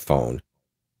enough to my phone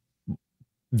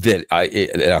that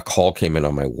a call came in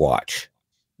on my watch,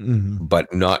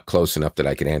 but not close enough that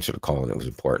I could answer the call and it was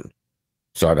important.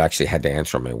 So I've actually had to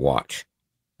answer on my watch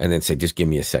and then say, just give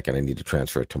me a second. I need to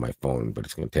transfer it to my phone, but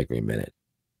it's going to take me a minute.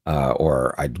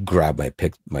 Or I'd grab my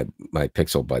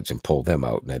Pixel buds and pull them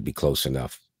out, and I'd be close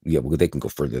enough. Yeah, well, they can go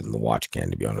further than the watch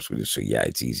can, to be honest with you. So yeah,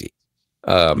 it's easy.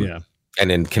 And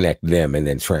then connect them and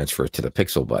then transfer it to the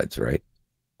Pixel buds, right?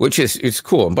 Which is, it's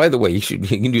cool. And by the way, you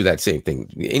can do that same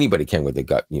thing. Anybody can, where they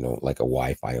got, like a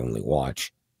Wi-Fi only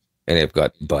watch, and they've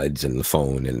got buds and the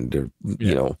phone, and they're,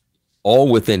 all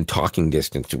within talking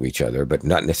distance to each other, but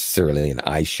not necessarily an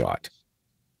eye shot.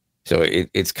 So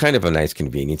it's kind of a nice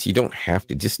convenience. You don't have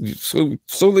to, just so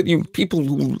that people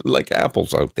who like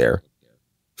apples out there,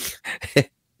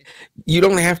 you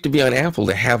don't have to be on Apple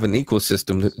to have an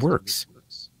ecosystem that works.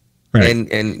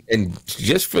 Right. And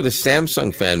just for the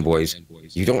Samsung fanboys,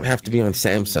 you don't have to be on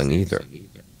Samsung either.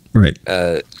 Right.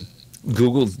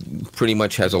 Google pretty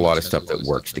much has a lot of stuff that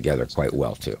works together quite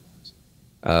well too.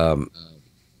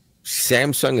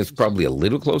 Samsung is probably a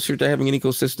little closer to having an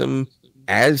ecosystem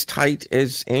as tight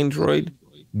as Android.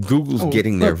 Google's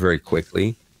getting there very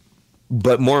quickly,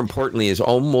 but more importantly, is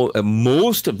almost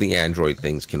most of the Android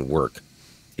things can work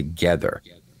together.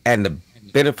 And the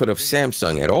benefit of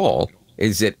Samsung at all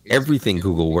is that everything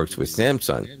Google works with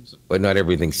Samsung, but not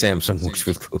everything Samsung works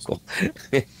with Google.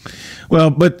 Well,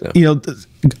 but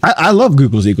I love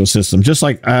Google's ecosystem. Just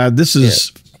like this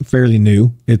is fairly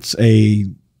new. It's a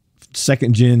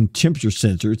second-gen temperature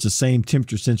sensor. It's the same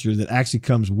temperature sensor that actually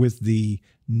comes with the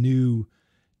new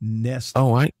Nest.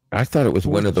 Oh, I thought it was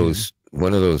one of those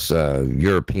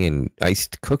European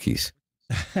iced cookies.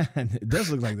 It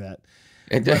does look like that.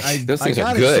 Those things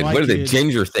are good. What are the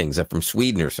ginger things? Are from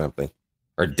Sweden or something?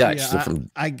 or Dutch. Yeah, They're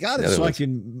from I got it so I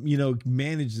can,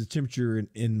 manage the temperature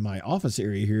in my office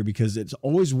area here because it's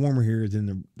always warmer here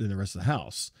than the rest of the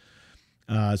house.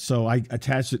 So I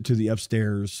attached it to the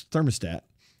upstairs thermostat,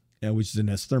 which is an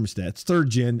S thermostat. It's 3rd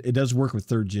gen. It does work with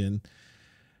 3rd gen,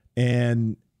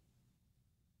 and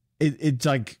it's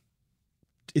like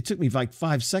it took me like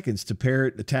 5 seconds to pair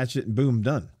it, attach it, and boom,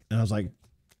 done. And I was like,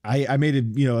 I made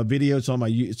a video. It's on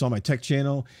my tech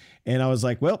channel, and I was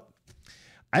like, well,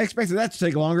 I expected that to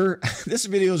take longer. This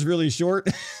video is really short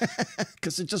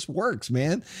because it just works,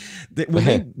 man.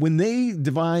 When they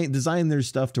design their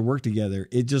stuff to work together,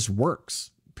 it just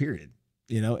works, period.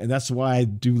 And that's why I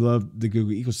do love the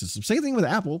Google ecosystem. Same thing with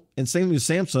Apple and same with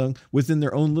Samsung within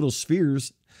their own little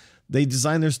spheres. They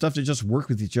design their stuff to just work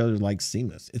with each other like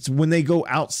seamless. It's when they go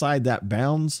outside that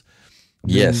bounds,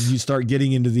 yes, you start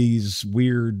getting into these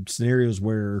weird scenarios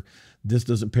where this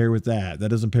doesn't pair with that. That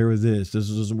doesn't pair with this. This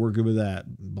doesn't work good with that.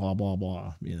 Blah, blah,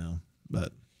 blah,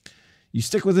 But you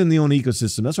stick within the own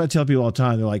ecosystem. That's what I tell people all the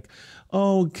time. They're like,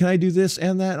 oh, can I do this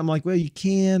and that? I'm like, well, you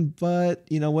can, but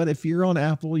you know what? If you're on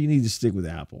Apple, you need to stick with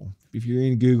Apple. If you're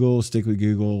in Google, stick with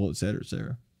Google, et cetera, et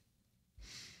cetera.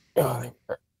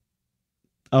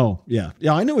 Oh, yeah.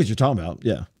 Yeah, I know what you're talking about.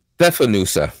 Yeah.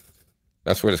 Stefanusa.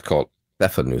 That's what it's called.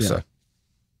 Stefanusa.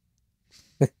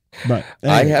 Yeah. But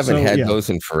anyway, I haven't had those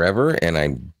in forever, and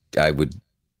I would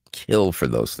kill for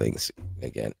those things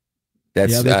again.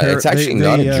 That's it's actually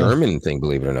not a German thing,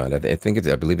 believe it or not. I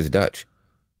believe it's Dutch.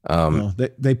 No,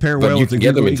 they pair well with the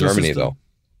Google ecosystem. Germany, though.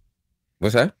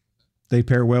 What's that? They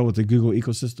pair well with the Google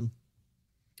ecosystem.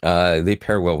 They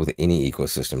pair well with any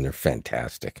ecosystem. They're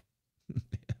fantastic.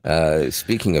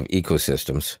 Speaking of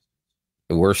ecosystems,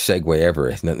 the worst segue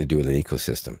ever has nothing to do with an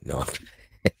ecosystem. No.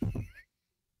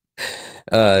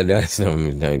 That's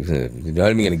I'm not even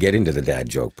going to get into the dad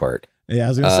joke part. Yeah, I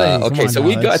was going to say. Okay, so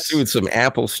we got through some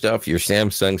Apple stuff, your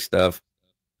Samsung stuff.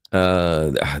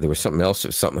 There was something else.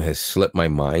 Something has slipped my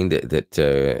mind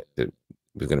that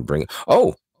was going to bring.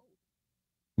 Oh,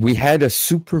 we had a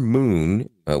super moon.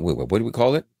 What do we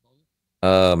call it?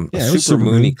 A super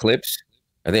moon eclipse.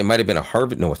 I think it might have been a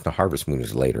harvest. No, it's the harvest moon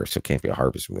is later, so it can't be a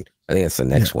harvest moon. I think that's the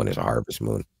next one is a harvest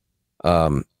moon.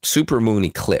 Super moon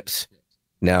eclipse.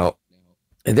 Now,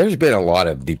 there's been a lot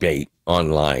of debate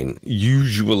online.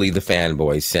 Usually the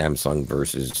fanboys, Samsung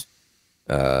versus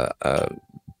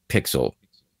Pixel,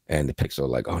 and the Pixel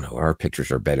like, oh no, our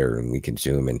pictures are better and we can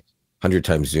zoom, and 100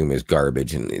 times zoom is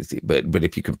garbage. And but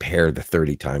if you compare the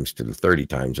 30 times to the 30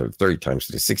 times, or 30 times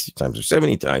to the 60 times or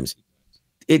 70 times,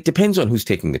 it depends on who's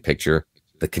taking the picture,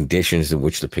 the conditions in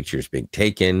which the picture is being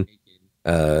taken.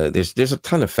 There's a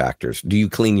ton of factors. Do you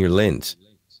clean your lens?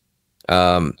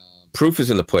 Proof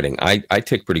is in the pudding. I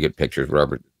take pretty good pictures.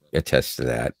 Robert attests to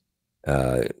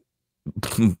that.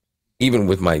 Even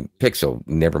with my Pixel,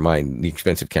 never mind the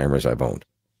expensive cameras I've owned.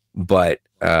 But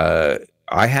I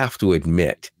have to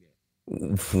admit,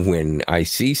 when I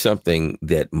see something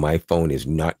that my phone is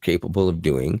not capable of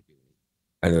doing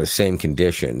under the same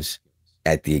conditions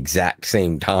at the exact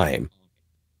same time,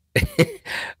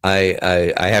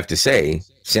 I have to say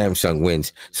Samsung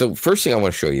wins. So first thing I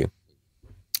want to show you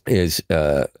is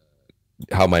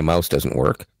how my mouse doesn't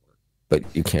work, but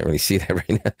you can't really see that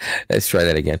right now. Let's try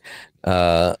that again.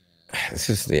 This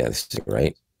is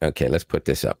right. Okay, let's put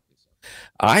this up.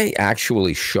 I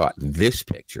actually shot this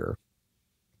picture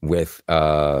with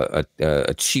a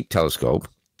cheap telescope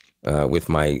with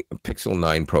my Pixel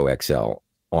 9 Pro XL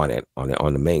on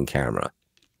the main camera.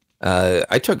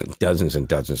 I took dozens and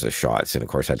dozens of shots, and of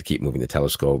course I had to keep moving the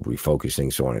telescope,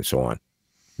 refocusing, so on and so on.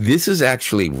 This is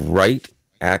actually right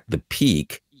at the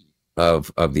peak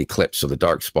of the eclipse. So the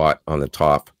dark spot on the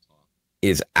top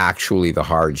is actually the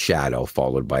hard shadow,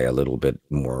 followed by a little bit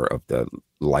more of the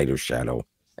lighter shadow,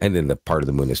 and then the part of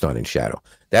the moon is not in shadow.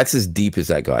 That's as deep as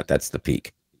I got. That's the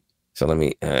peak. So let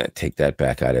me take that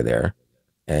back out of there.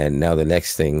 And now the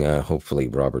next thing, hopefully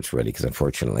Robert's ready, because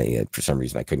unfortunately, for some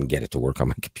reason, I couldn't get it to work on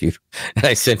my computer. And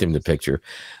I sent him the picture.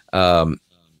 Oh,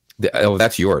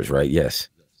 that's yours, right? Yes.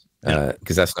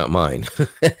 Because that's not mine.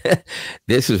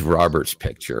 This is Robert's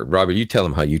picture. Robert, you tell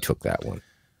him how you took that one.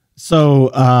 So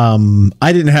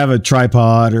I didn't have a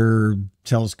tripod or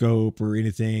telescope or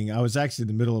anything. I was actually in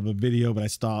the middle of a video, but I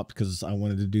stopped because I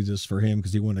wanted to do this for him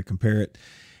because he wanted to compare it.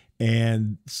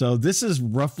 And so this is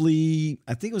roughly,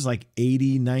 I think it was like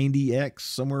 80, 90x,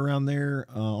 somewhere around there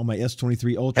on my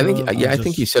S23 Ultra. I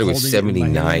think you said it was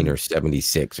 79 or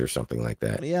 76 or something like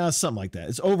that. Yeah, something like that.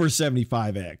 It's over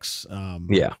 75x.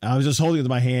 Yeah. I was just holding it in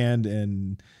my hand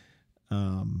and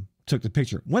took the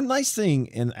picture. One nice thing,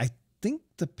 and think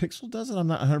the Pixel does it. I'm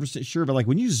not 100% sure, but like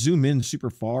when you zoom in super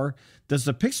far, does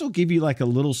the Pixel give you like a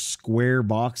little square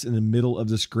box in the middle of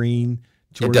the screen?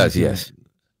 It does, yes.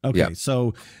 Okay, Yep.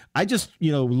 so I just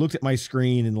looked at my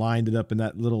screen and lined it up in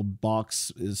that little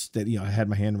box. Is that I had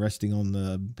my hand resting on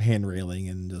the hand railing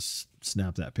and just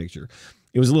snapped that picture.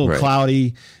 It was a little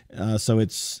cloudy, so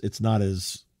it's not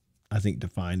as I think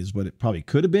defined as what it probably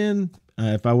could have been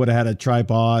if I would have had a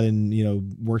tripod and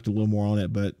worked a little more on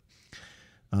it. But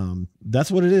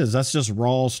that's what it is. That's just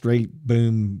raw, straight,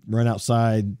 boom, run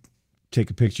outside,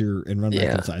 take a picture, and run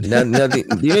back inside. now the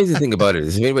amazing thing about it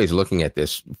is, if anybody's looking at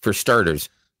this, for starters,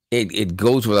 it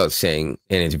goes without saying,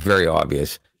 and it's very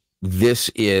obvious, this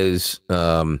is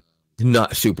not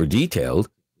super detailed,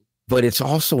 but it's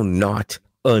also not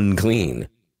unclean.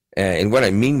 And what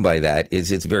I mean by that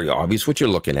is it's very obvious what you're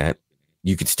looking at.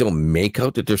 You can still make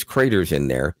out that there's craters in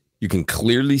there. You can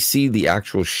clearly see the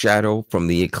actual shadow from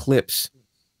the eclipse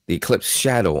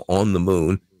shadow on the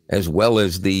moon, as well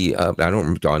as the I don't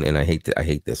remember, Don, and I hate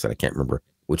this, and I can't remember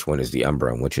which one is the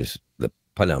umbra and which is the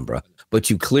penumbra, but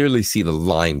you clearly see the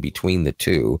line between the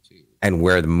two and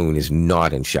where the moon is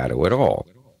not in shadow at all.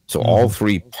 So all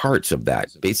three parts of that,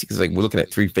 basically, it's like we're looking at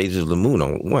three phases of the moon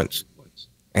all at once.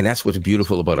 And that's what's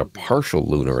beautiful about a partial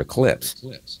lunar eclipse.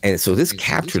 And so this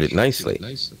captured it nicely.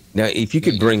 Now, if you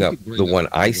could bring up the one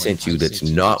I sent you that's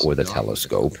not with a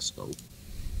telescope,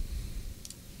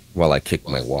 while I kicked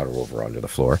my water over onto the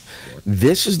floor,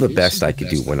 this is the best I could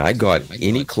do. When I got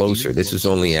any closer, this is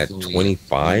only at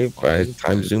 25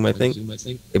 times zoom, I think.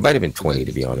 It might have been 20,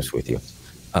 to be honest with you.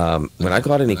 When I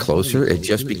got any closer, it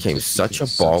just became such a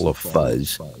ball of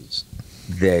fuzz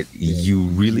that you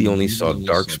really only saw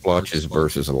dark splotches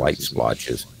versus light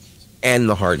splotches and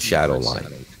the hard shadow line.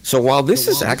 So while this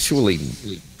is actually,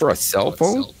 for a cell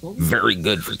phone, very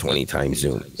good for 20 times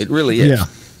zoom, it really is.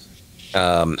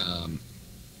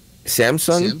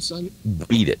 Samsung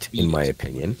beat it, in my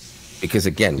opinion, because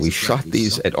again, we shot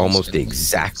these at almost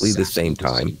exactly the same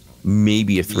time,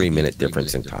 maybe a 3-minute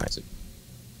difference in time.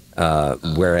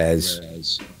 Whereas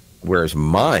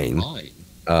mine,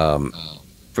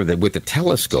 with the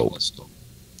telescope,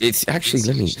 it's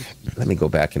actually, let me go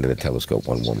back into the telescope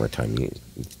one more time. You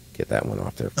get that one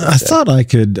off there. I thought I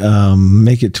could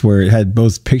make it to where it had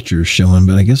both pictures showing,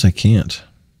 but I guess I can't.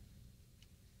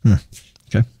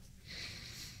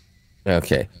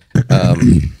 Okay.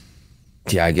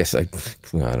 Yeah, I guess I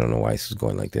don't know why this is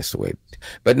going like this,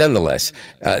 but nonetheless,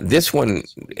 this one,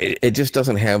 it just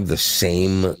doesn't have the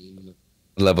same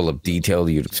level of detail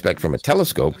you'd expect from a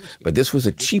telescope, but this was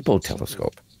a cheapo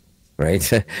telescope, right?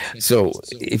 So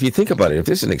if you think about it, if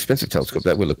this is an expensive telescope,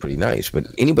 that would look pretty nice, but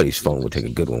anybody's phone would take a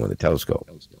good one with a telescope.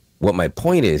 What my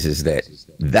point is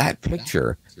that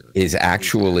picture is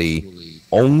actually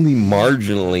only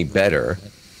marginally better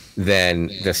than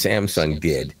the Samsung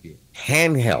did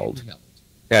handheld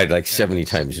at like 70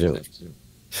 times zoom.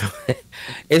 So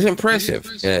it's impressive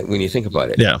when you think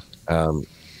about it. Yeah.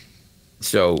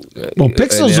 So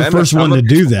Pixel's the first one to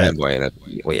do that.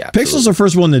 Pixel's the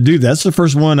first one to do that. That's the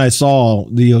first one I saw.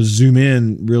 Zoom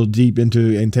in real deep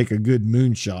into and take a good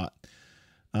moonshot.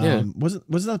 Was that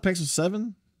the Pixel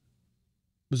 7?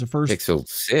 Was the first Pixel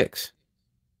 6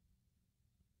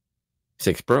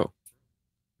 Pro?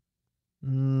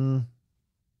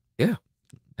 Yeah,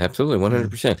 absolutely,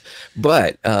 100%.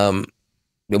 But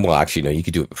well, actually, no, you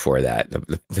could do it before that.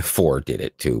 The 4 did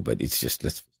it too, but it's just,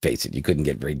 let's face it, you couldn't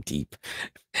get very deep.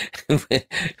 that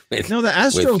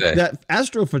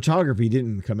astrophotography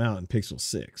didn't come out in Pixel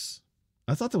 6.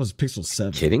 I thought that was Pixel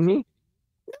 7. Kidding me?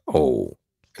 No,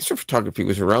 astrophotography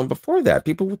was around before that.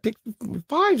 People with Pixel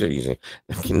 5s are using.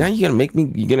 Okay, now you're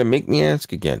gonna make me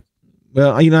ask again.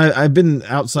 Well, I've been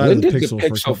outside when of the did Pixel the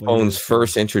Pixel phones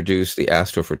first introduce the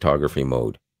astrophotography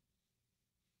mode?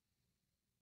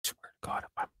 I swear to God,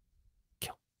 if I'm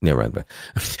killed. Never mind.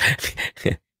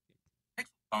 Pixel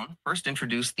phone first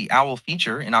introduced the owl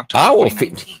feature in October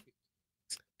 2019.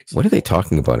 What are they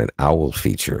talking about? An owl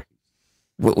feature?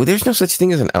 Well, there's no such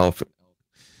thing as an owl.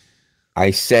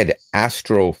 I said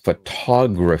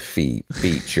astrophotography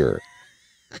feature.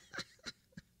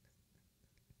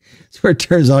 Where it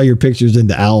turns all your pictures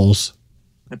into owls.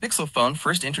 The Pixel phone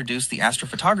first introduced the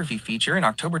astrophotography feature in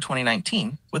October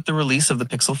 2019 with the release of the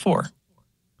Pixel 4.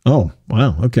 Oh,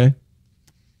 wow. Okay.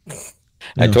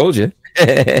 I told you.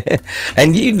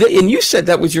 and you said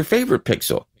that was your favorite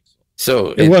Pixel.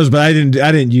 So it was, but I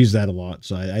didn't use that a lot,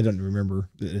 so I don't remember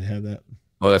that it had that.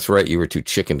 Oh, that's right. You were too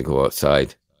chicken to go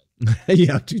outside.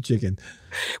 Yeah, too chicken.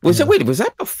 Was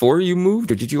that before you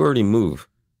moved, or did you already move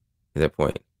at that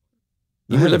point?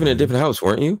 You were living in a different house,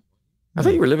 weren't you? I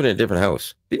thought you were living in a different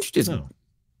house. Did you just? No.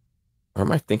 Or am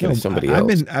am I thinking No, of somebody I've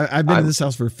else? I've been in this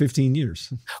house for 15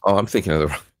 years. Oh, I'm thinking of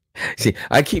the. See,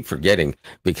 I keep forgetting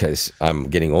because I'm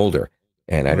getting older,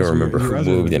 and I Oh, don't so remember who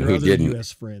moved and who didn't.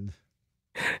 U.S. friend.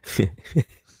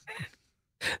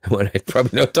 One I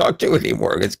probably don't talk to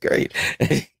anymore. It's great.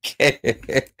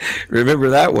 Remember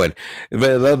that one.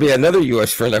 But there'll be another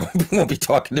U.S. friend that won't be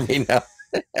talking to me now.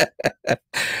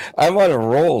 I'm on a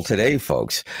roll today,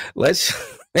 folks. Let's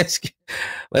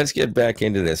get back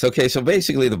into this. Okay, so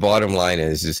basically the bottom line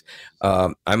is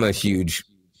I'm a huge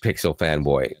Pixel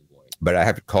fanboy, but I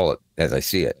have to call it as I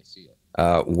see it.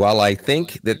 While I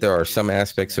think that there are some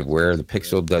aspects of where the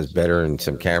Pixel does better in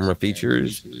some camera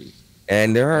features,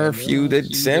 and there are a few that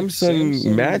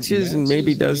Samsung matches and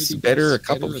maybe does better, a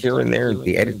couple here and there,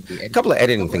 a couple of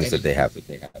editing things that they have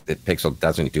that Pixel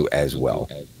doesn't do as well.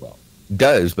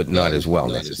 Does, but not as well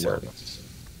necessarily.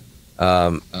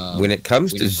 When it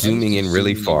comes to zooming in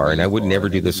really far, and I would never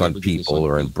do this on people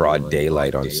or in broad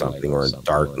daylight on something or in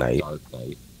dark night,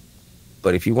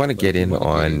 but if you want to get in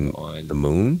on the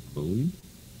moon,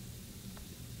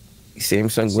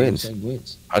 Samsung wins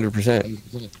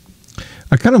 100%.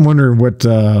 I kind of wonder what.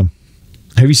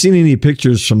 Have you seen any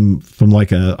pictures from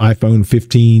like a iPhone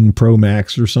 15 Pro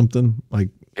Max or something like?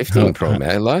 15 Pro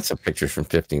Max, lots of pictures from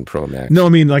 15 Pro Max. No, I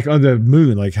mean like on the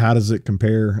moon. Like, how does it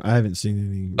compare? I haven't seen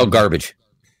any. Oh, garbage.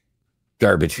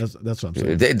 That's what I'm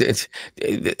saying.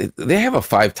 They have a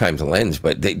 5 times lens,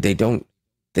 but they don't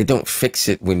fix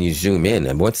it when you zoom in.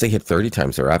 And once they hit 30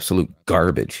 times, they're absolute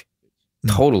garbage,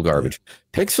 total garbage.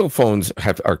 Pixel phones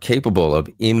are capable of,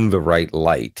 in the right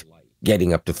light,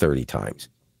 getting up to 30 times.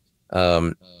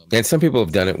 And some people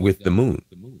have done it with the moon.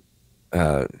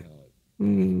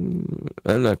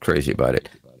 I'm not crazy about it.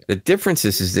 The difference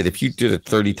is that if you did a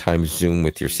 30 times zoom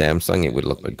with your Samsung, it would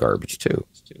look like garbage too.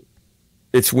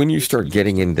 It's when you start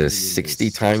getting into 60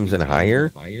 times and higher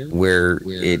where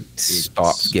it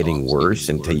stops getting worse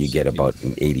until you get about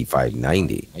an 85,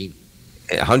 90.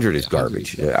 100 is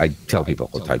garbage. I tell people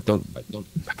all the time, don't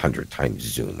 100 times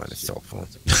zoom on a cell phone.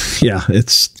 Yeah,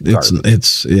 it's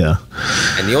yeah.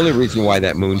 And the only reason why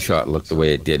that moonshot looked the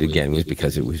way it did again was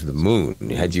because it was the moon.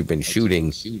 Had you been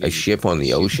shooting a ship on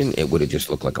the ocean, it would have just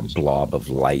looked like a blob of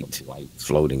light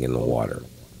floating in the water,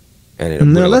 and it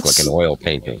would look like an oil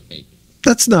painting.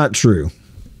 That's not true.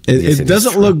 Yes, it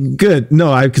doesn't look good.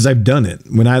 No, because I've done it.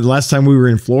 Last time we were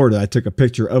in Florida, I took a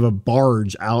picture of a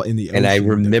barge out in the ocean. And I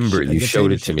remember you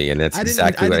showed it to me, and that's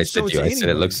exactly what I said to you. I said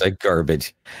it looks like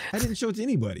garbage. I didn't show it to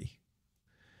anybody.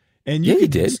 And you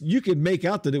did. You could make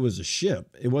out that it was a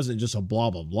ship. It wasn't just a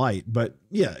blob of light. But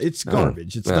yeah, it's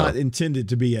garbage. It's not intended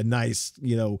to be a nice,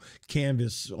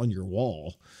 canvas on your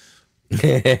wall.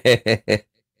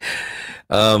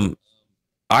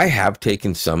 I have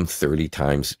taken some 30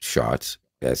 times shots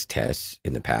as tests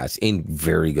in the past in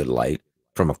very good light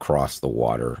from across the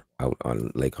water out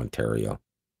on Lake Ontario.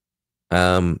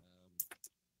 Some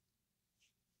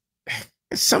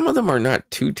of them are not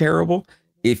too terrible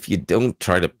if you don't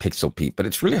try to pixel peep, but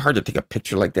it's really hard to take a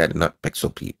picture like that and not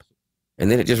pixel peep. And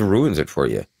then it just ruins it for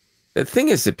you. The thing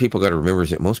is that people got to remember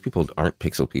is that most people aren't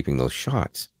pixel peeping those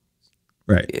shots.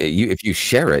 Right. If you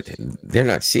share it, they're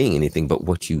not seeing anything but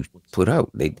what you put out.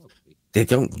 They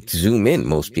don't zoom in,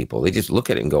 most people. They just look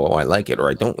at it and go, oh, I like it, or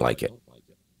I don't like it.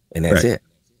 And that's it.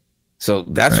 So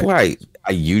that's why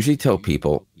I usually tell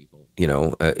people,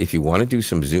 if you want to do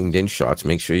some zoomed in shots,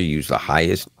 make sure you use the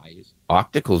highest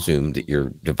optical zoom that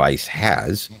your device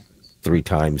has, 3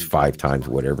 times, 5 times,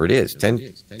 whatever it is,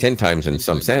 10 times in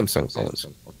some Samsung phones.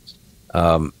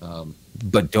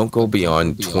 But don't go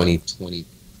beyond 20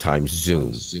 times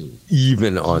zoom,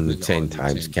 even on the 10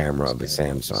 times camera of a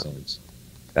Samsung.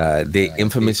 They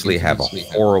infamously have a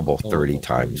horrible 30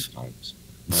 times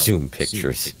zoom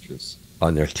pictures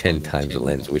on their 10 times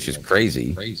lens, which is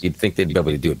crazy. You'd think they'd be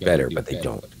able to do it better, but they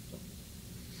don't.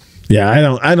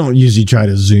 Yeah, I don't usually try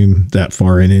to zoom that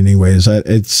far in anyways. I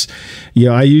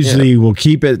usually will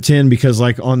keep it at 10 because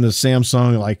like on the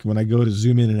Samsung, like when I go to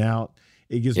zoom in and out,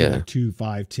 it gives me like 2,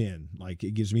 5, 10. Like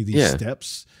it gives me these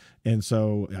steps. And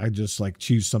so I just like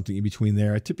choose something in between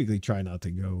there. I typically try not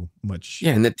to go much.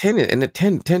 Yeah, and the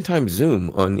 10 times zoom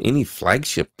on any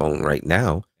flagship phone right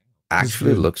now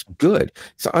actually looks good.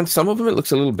 So on some of them it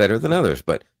looks a little better than others,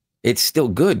 but it's still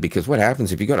good because what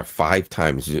happens if you got a 5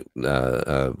 times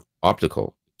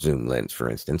optical zoom lens, for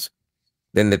instance,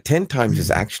 then the 10 times is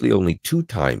actually only 2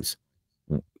 times,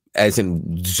 as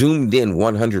in zoomed in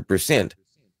 100%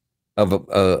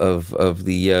 of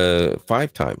the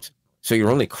 5 times. So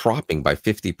you're only cropping by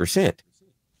 50%.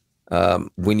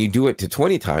 When you do it to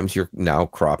 20 times, you're now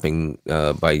cropping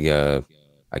by,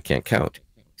 I can't count,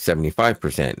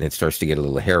 75%. And it starts to get a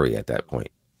little hairy at that point.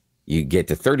 You get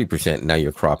to 30%, now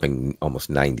you're cropping almost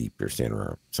 90%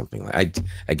 or something like.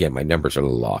 Again, my numbers are a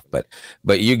little off, but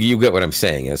you get what I'm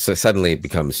saying. So suddenly it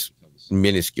becomes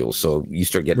minuscule. So you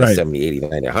start getting to 70, 80,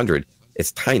 90, 100.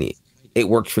 It's tiny. It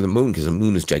works for the moon because the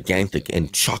moon is gigantic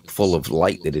and chock full of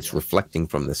light that it's reflecting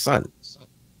from the sun.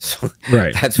 So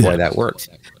that's why that works.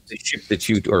 The ship that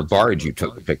you, or barge you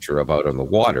took a picture of out on the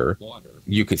water,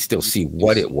 you could still see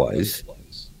what it was.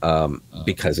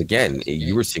 Because again,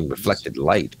 you were seeing reflected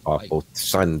light off both the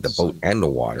sun, the boat, and the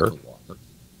water.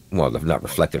 Well, not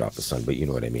reflected off the sun, but you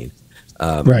know what I mean.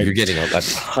 You're getting a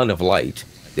ton of light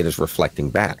that is reflecting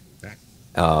back.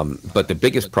 But the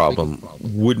biggest problem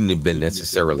wouldn't have been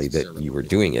necessarily that you were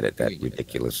doing it at that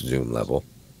ridiculous zoom level.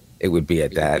 It would be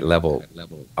at that level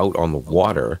out on the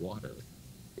water.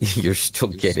 You're still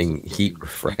getting heat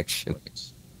refraction.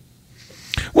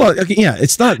 Well, okay, yeah,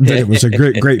 it's not that it was a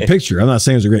great picture. I'm not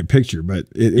saying it was a great picture, but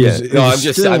it was. No, I'm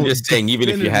just saying, even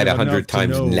if you had 100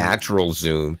 times natural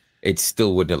zoom, it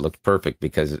still wouldn't have looked perfect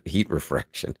because heat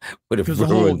refraction would have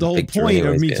ruined the whole point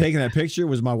anyways. of me taking that picture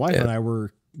was my wife and I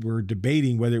were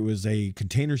debating whether it was a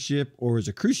container ship or it was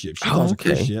a cruise ship. She thought it was a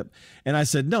cruise ship, and I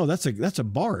said, "No, that's a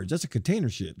barge. That's a container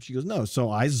ship." She goes, "No." So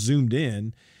I zoomed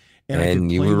in,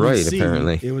 and you were right.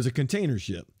 Apparently, it was a container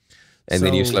ship. And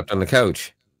then you slept on the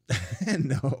couch.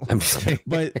 No,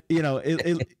 but you know,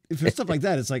 if it's stuff like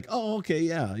that, it's like, oh, okay,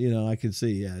 yeah, you know, I can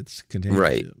see, yeah, it's container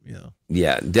ship, you know.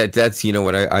 Yeah, that's you know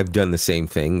what, I've done the same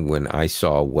thing when I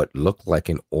saw what looked like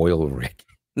an oil rig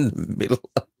in the middle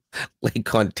of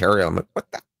Lake Ontario. I'm like,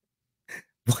 what the?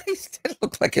 Why does that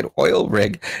look like an oil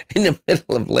rig in the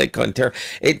middle of Lake Ontario?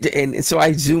 And so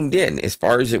I zoomed in as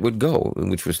far as it would go,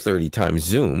 which was 30 times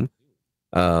zoom,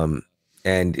 and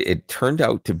it turned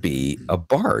out to be a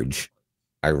barge,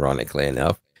 ironically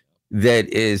enough, that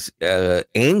is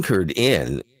anchored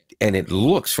in, and it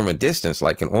looks from a distance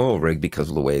like an oil rig because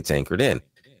of the way it's anchored in.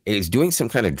 It's doing some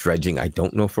kind of dredging. I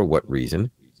don't know for what reason.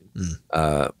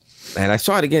 And I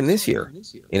saw it again this year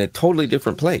in a totally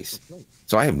different place.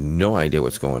 So I have no idea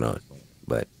what's going on,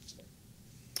 but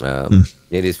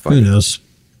it is funny. Who knows?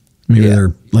 Maybe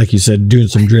they're, like you said, doing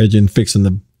some dredging, fixing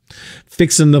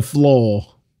the floor.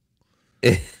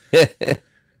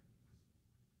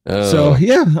 So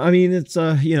yeah, I mean, it's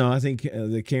you know, I think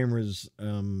the cameras,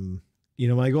 you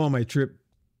know, when I go on my trip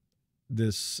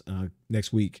this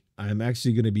next week, I'm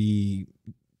actually going to be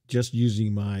just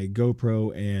using my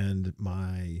GoPro and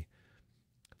my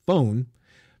phone.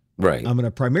 Right. I'm going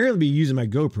to primarily be using my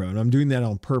GoPro, and I'm doing that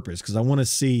on purpose because I want to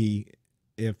see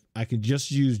if I can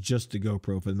just use just the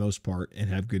GoPro for the most part and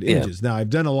have good images. Now, I've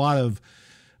done a lot of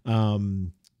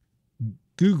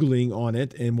Googling on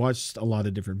it and watched a lot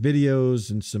of different videos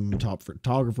and some top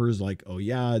photographers like, oh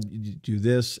yeah, you do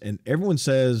this. And everyone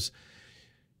says,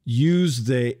 use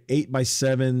the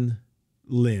 8x7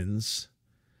 lens.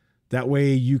 That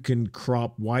way you can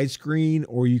crop widescreen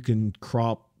or you can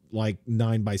crop like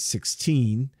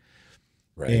 9x16.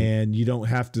 Right. And you don't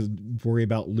have to worry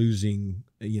about losing,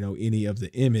 you know, any of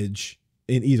the image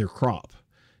in either crop.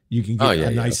 You can get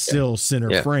a nice still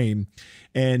center frame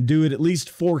and do it at least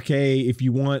 4K if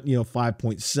you want, you know,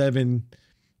 5.7.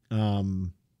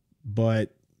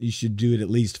 But you should do it at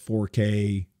least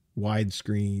 4K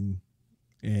widescreen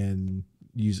and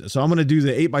use it. So I'm going to do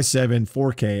the 8x7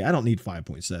 4K. I don't need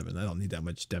 5.7. I don't need that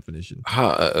much definition.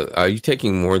 Are you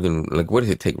taking more than, like, what does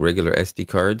it take? Regular SD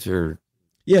cards or?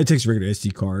 Yeah, it takes regular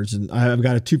SD cards, and I've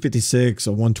got a 256,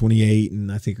 a 128,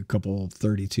 and I think a couple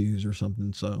 32s or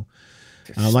something. So,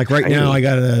 like right now, I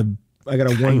got a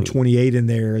 128 in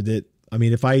there. That, I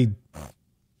mean, if I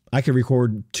can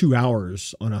record 2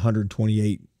 hours on a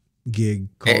 128 gig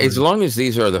card. As long as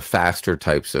these are the faster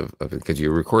types of because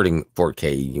you're recording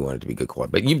 4K, you want it to be good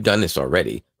quality. But you've done this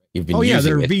already. You've been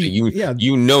using it.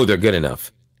 You know they're good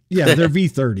enough. Yeah, they're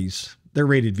V30s. They're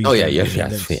rated V30s. Oh yeah,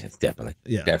 definitely.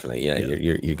 Yeah, definitely. Yeah,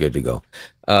 yeah. You're good to go.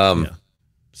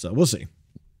 So we'll see.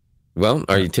 Well,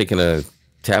 are you taking a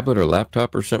tablet or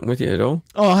laptop or something with you at all?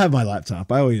 Oh, I'll have my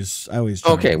laptop. I always.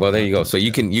 Okay, well there you go. So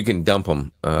you can dump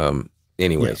them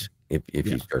anyways if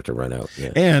you start to run out.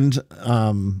 Yeah. And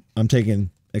I'm taking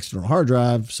external hard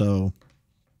drive. So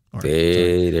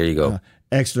there you go.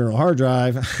 External hard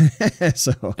drive.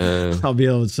 So I'll be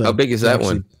able to. How big is that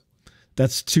one?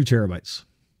 That's 2 terabytes.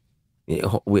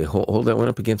 Yeah, wait, hold that one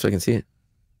up again so I can see it.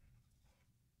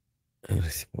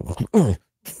 Oh,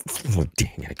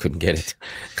 dang, I couldn't get it.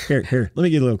 Here, let me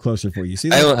get a little closer for you. See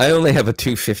that? I only have a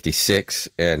 256,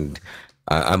 and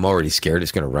I'm already scared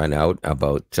it's going to run out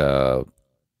about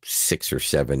 6 or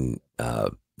 7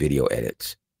 video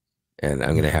edits. And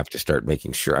I'm going to have to start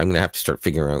making sure. I'm going to have to start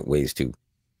figuring out ways to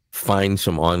find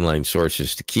some online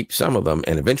sources to keep some of them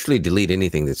and eventually delete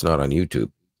anything that's not on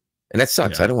YouTube. And that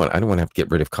sucks. Yeah. I don't want to have to get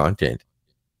rid of content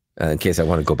in case I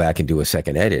want to go back and do a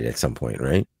second edit at some point,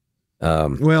 right?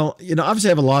 Well, obviously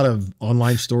I have a lot of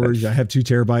online storage. I have 2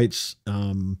 terabytes.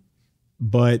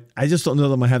 But I just don't know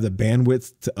that I'm gonna have the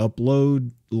bandwidth to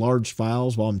upload large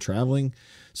files while I'm traveling.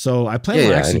 So I plan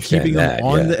on actually keeping them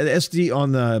on the SD,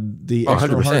 on the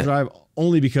external hard drive,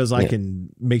 only because I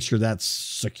can make sure that's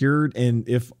secured. And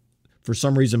if for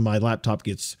some reason my laptop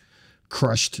gets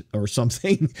crushed or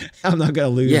something, I'm not gonna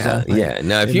lose. Yeah.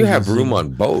 Now, if you have room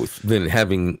on both, then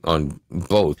having on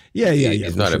both,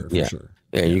 is not sure.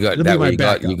 Yeah, you got that way.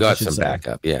 You got some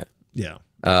backup. Yeah.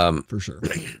 For sure.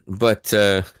 But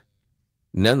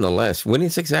nonetheless, when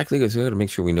it's exactly, because we got to make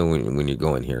sure we know when you're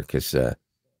going here, because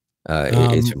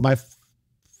my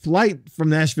flight from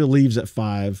Nashville leaves at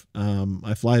 5.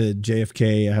 I fly to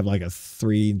JFK. I have like a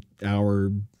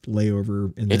 3-hour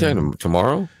layover. And you're talking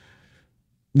tomorrow?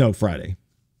 No, Friday.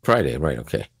 Friday, right?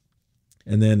 Okay.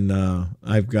 And then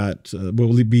I've got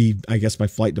I guess my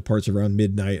flight departs around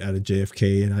midnight out of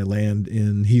JFK, and I land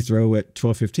in Heathrow at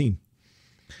 12:15.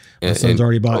 My son's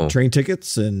already bought train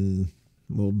tickets, and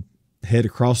we'll head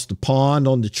across the pond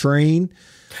on the train.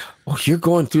 Oh, you're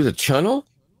going through the channel?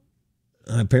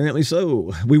 Apparently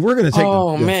so. We were going to take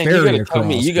the ferry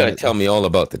across. You got to tell me all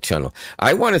about the channel.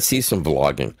 I want to see some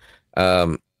vlogging.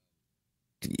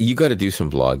 You got to do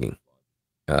some vlogging.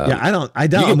 I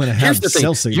doubt I'm going to have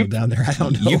cell signal down there. I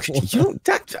don't know.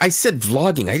 I said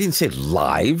vlogging. I didn't say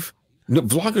live. No,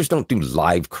 vloggers don't do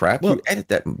live crap. You edit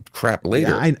that crap later.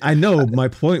 Yeah, I know. My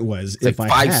point was, it's like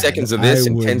 5 seconds of this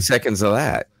and 10 seconds of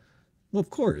that. Well, of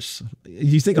course.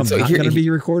 You think I'm not going to be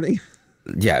recording?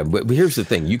 Yeah, but here's the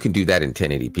thing: you can do that in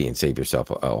 1080p and save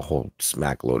yourself a whole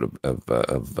smack load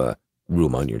of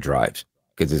room on your drives,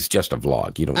 because it's just a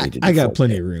vlog. You don't need to. I got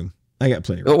plenty of room.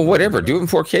 Oh, whatever. Do it in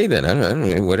 4K then. I don't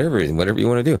know. Whatever you want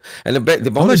to do. And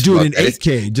the bonus, I'm gonna do it in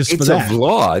 8K just for that. It's a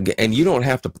vlog, and you don't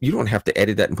have to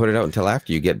edit that and put it out until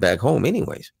after you get back home,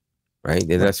 anyways. Right?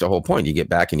 And that's the whole point. You get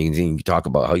back and you can talk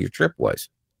about how your trip was.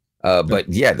 But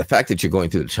yeah, the fact that you're going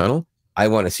through the tunnel, I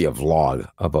want to see a vlog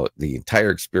about the entire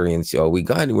experience. Oh,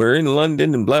 we're in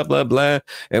London and blah, blah, blah.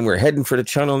 And we're heading for the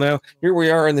channel now. Here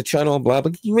we are in the channel, blah,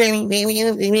 blah.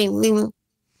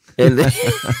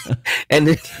 And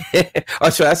then,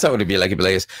 so that's how it would be like. It'd be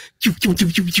like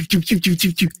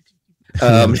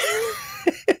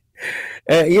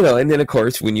and then of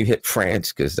course, when you hit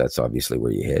France, because that's obviously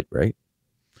where you hit, right?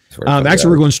 Actually,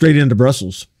 we're going straight into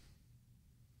Brussels.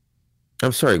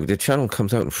 I'm sorry, the channel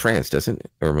comes out in France, doesn't it?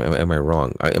 Or am I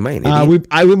wrong? Am I an idiot?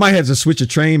 We might have to switch a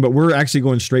train, but we're actually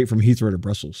going straight from Heathrow to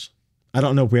Brussels. I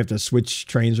don't know if we have to switch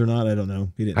trains or not. I don't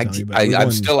know. He didn't tell me. But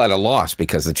I'm still at a loss,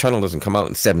 because the channel doesn't come out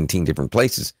in 17 different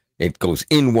places. It goes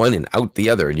in one and out the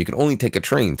other, and you can only take a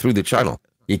train through the channel.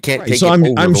 You can't take it over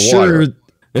the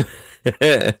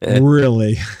water.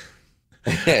 Really?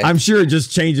 I'm sure it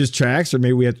just changes tracks, or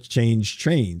maybe we have to change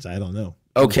trains. I don't know.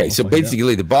 Okay, so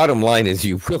basically the bottom line is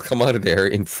you will come out of there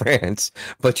in France,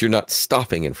 but you're not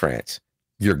stopping in France.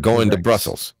 You're going to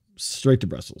Brussels. Straight to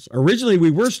Brussels. Originally, we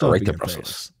were stopping in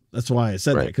France. That's why I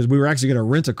said that, because we were actually going to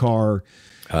rent a car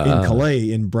in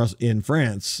Calais in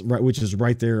France, right, which is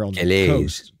right there on the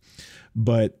coast.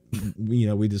 But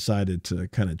we decided to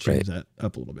kind of change that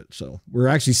up a little bit. So we're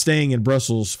actually staying in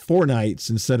Brussels 4 nights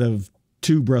instead of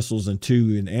 2 Brussels and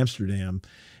 2 in Amsterdam,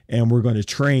 and we're going to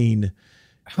train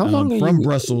from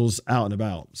Brussels out and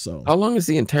about. So how long is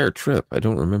the entire trip? I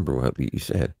don't remember what you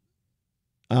said.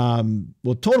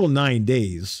 Well, total 9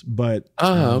 days, but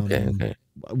okay.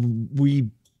 We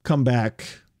come back.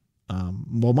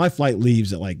 Well, my flight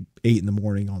leaves at like 8 in the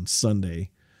morning on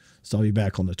Sunday, so I'll be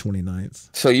back on the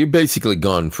 29th. So you're basically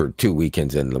gone for 2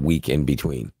 weekends and the week in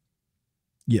between.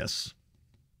 Yes.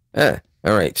 All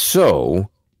right. So,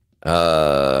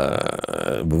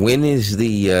 when is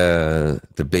the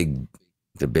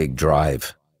big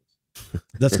drive?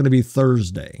 That's going to be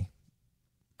Thursday.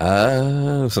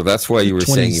 So that's why you were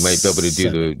saying you might be able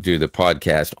to do the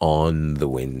podcast on the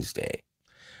Wednesday.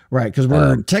 Right, because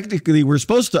we're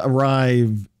supposed to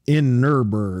arrive in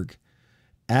Nuremberg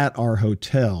at our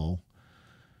hotel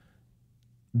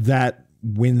that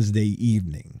Wednesday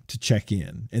evening to check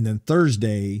in, and then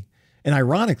Thursday. And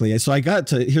ironically, so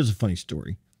here's a funny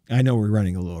story. I know we're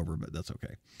running a little over, but that's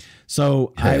okay.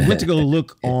 So I went to go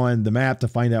look on the map to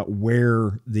find out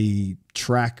where the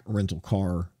track rental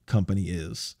car company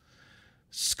is,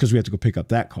 because we have to go pick up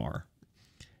that car.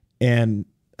 And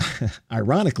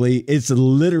ironically, it's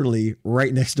literally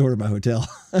right next door to my hotel.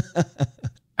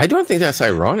 I don't think that's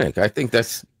ironic. I think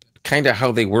that's kind of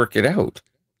how they work it out.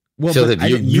 Well, so that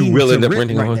you will end up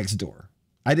renting right next door.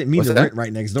 I didn't mean What's to that? rent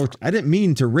right next door. I didn't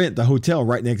mean to rent the hotel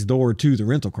right next door to the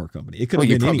rental car company. It could Well, have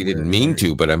you been probably anywhere didn't in the mean area.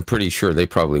 to, but I'm pretty sure they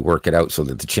probably work it out so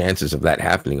that the chances of that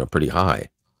happening are pretty high.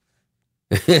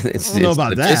 I don't know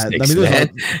about that. I mean,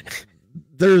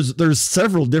 there's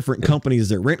several different companies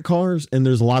that rent cars, and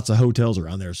there's lots of hotels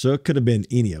around there, so it could have been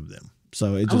any of them.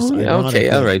 So it just okay,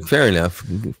 all right, fair enough,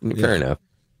 fair enough.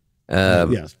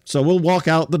 Yeah, so we'll walk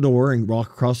out the door and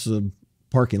walk across the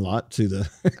parking lot to the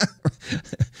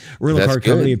rental car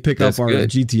company and pick up our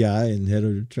GTI and head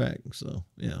over the track. So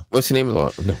yeah. What's the name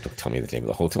of the? No, don't tell me the name of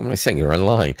the hotel. What am I saying? You're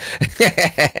online.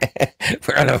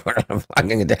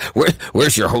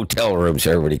 Where's your hotel room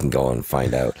so everybody can go and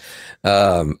find out?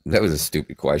 That was a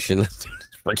stupid question.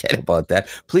 Forget about that.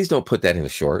 Please don't put that in a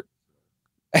short.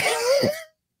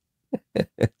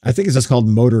 I think it's just called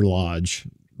Motor Lodge,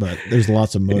 but there's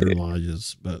lots of motor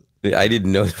lodges. But I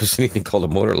didn't know there was anything called a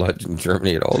motor lodge in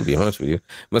Germany at all, to be honest with you.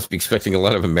 Must be expecting a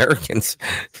lot of Americans.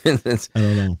 I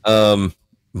don't know.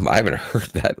 I haven't heard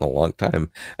that in a long time.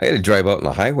 I had to drive out on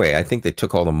the highway. I think they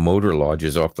took all the motor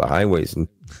lodges off the highways in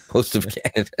most of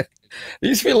Canada. There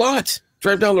used to be lots.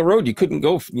 Drive down the road, you couldn't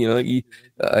go.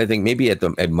 I think maybe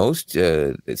at most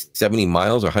 70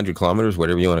 miles or 100 kilometers,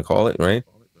 whatever you want to call it, right?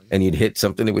 And you'd hit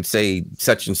something that would say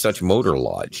such and such motor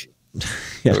lodge.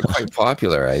 They were quite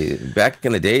popular. Back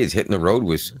in the days, hitting the road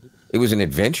was an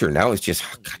adventure. Now it's just,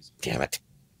 oh, God damn it.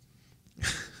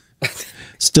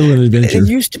 Still an adventure. It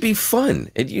used to be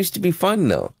fun. It used to be fun,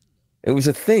 though. It was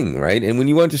a thing, right? And when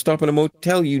you wanted to stop in a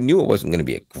motel, you knew it wasn't going to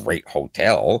be a great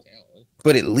hotel,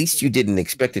 but at least you didn't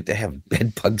expect it to have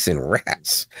bed bugs and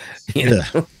rats. You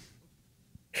know?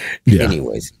 Yeah.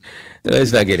 Anyways,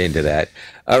 let's not get into that.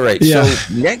 All right. Yeah.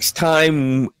 So next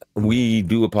time we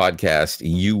do a podcast,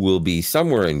 you will be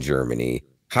somewhere in Germany.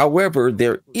 However,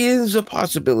 there is a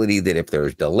possibility that if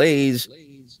there's delays,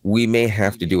 we may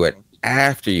have to do it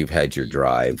after you've had your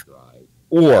drive,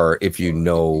 or if you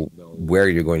know where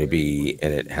you're going to be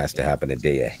and it has to happen a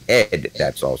day ahead,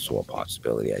 that's also a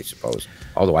possibility, I suppose.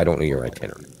 Although I don't know your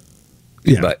itinerary.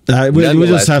 Yeah, but we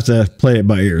just have to play it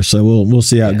by ear. So we'll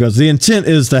see how it goes. The intent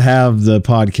is to have the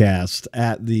podcast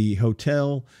at the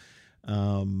hotel,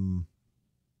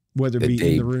 whether it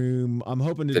be in the room. I'm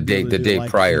hoping to the day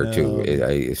prior to.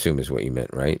 I assume is what you meant,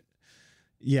 right?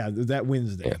 Yeah, that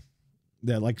Wednesday. Yeah.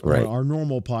 That our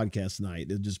normal podcast night,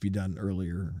 it'll just be done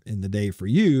earlier in the day for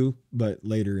you, but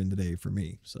later in the day for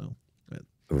me. So,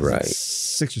 right,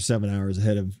 6 or 7 hours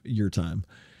ahead of your time.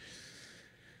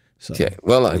 So, okay.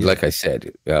 Well, like I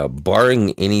said,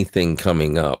 barring anything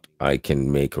coming up, I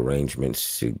can make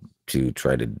arrangements to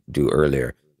try to do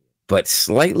earlier. But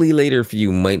slightly later for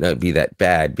you might not be that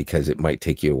bad because it might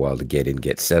take you a while to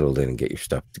get settled in and get your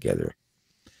stuff together.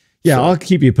 Yeah, so, I'll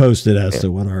keep you posted as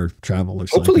to what our travel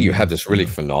looks like. Hopefully you have this really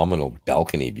phenomenal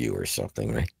balcony view or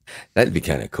something, right? That'd be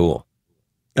kind of cool.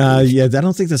 Yeah, I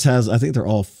don't think this has. I think they're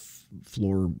all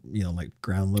floor, like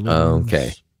ground level.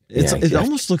 Okay. It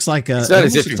almost looks like it's not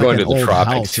as if you're going to the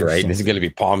tropics, right? There's going to be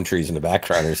palm trees in the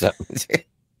background or something.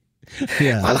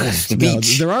 Yeah, the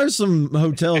beach. There are some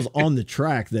hotels on the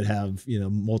track that have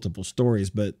multiple stories,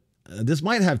 but this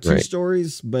might have two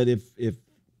stories. But if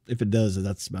it does,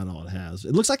 that's about all it has.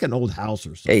 It looks like an old house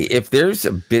or something. Hey, if there's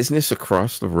a business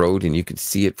across the road and you can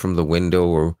see it from the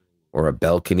window or a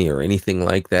balcony or anything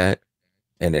like that,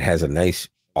 and it has a nice,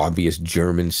 obvious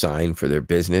German sign for their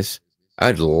business,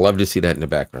 I'd love to see that in the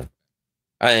background.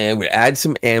 I would add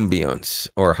some ambience,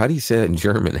 or how do you say that in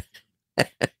German?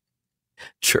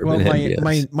 German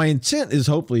ambience. My intent is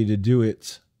hopefully to do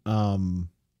it from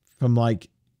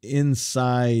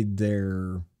inside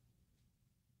their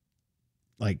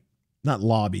not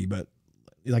lobby, but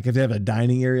if they have a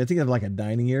dining area. I think they have a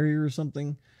dining area or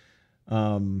something.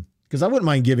 Because I wouldn't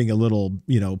mind giving a little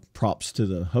props to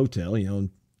the hotel. And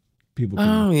people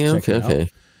can check it out.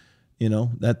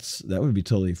 That would be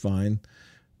totally fine.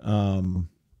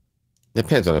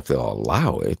 Depends on if they'll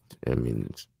allow it. I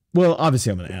mean, well,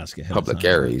 obviously I'm going to ask it. Public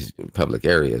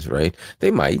areas, right?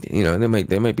 They might,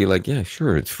 they might be like, yeah,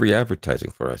 sure, it's free advertising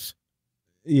for us.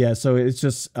 Yeah, so it's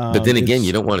just. But then again,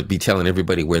 you don't want to be telling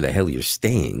everybody where the hell you're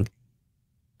staying,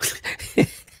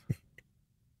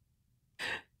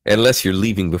 unless you're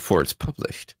leaving before it's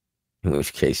published, in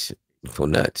which case go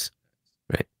nuts,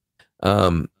 right?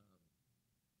 I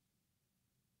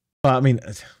mean,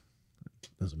 it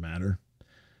doesn't matter.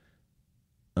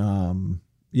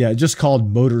 Yeah, just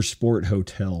called Motorsport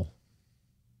Hotel.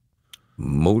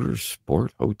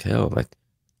 Motorsport Hotel. That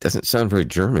doesn't sound very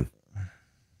German.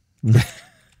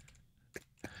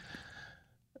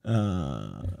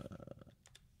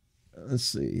 Let's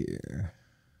see here.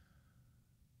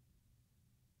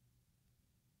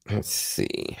 Let's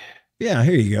see. Yeah,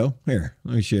 here you go. Here,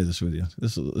 let me share this with you.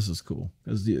 This is cool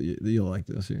because you'll like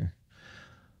this here.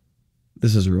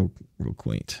 This is real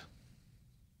quaint.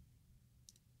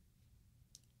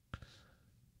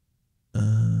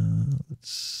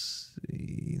 Let's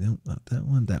see. No, not that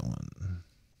one. That one.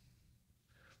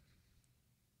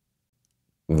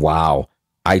 Wow.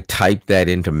 I typed that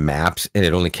into maps and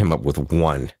it only came up with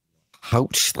one.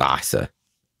 Hauptstraße.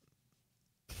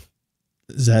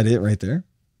 Is that it right there?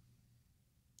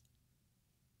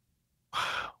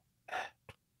 Wow.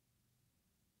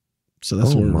 So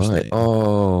that's where we're staying.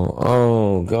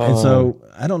 Oh, God. And so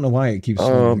I don't know why it keeps.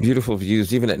 Oh, beautiful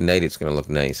views. Even at night, it's going to look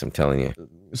nice. I'm telling you.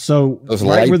 So those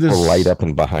lights will light up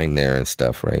and behind there and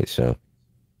stuff, right? So,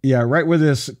 yeah, right where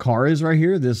this car is right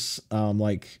here, this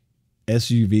like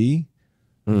SUV.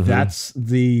 Mm-hmm. That's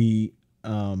the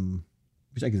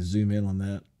wish I could zoom in on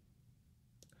that.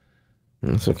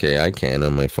 That's okay. I can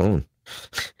on my phone.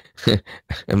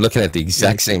 I'm looking at the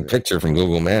exact same picture from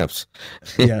Google Maps.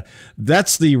 Yeah,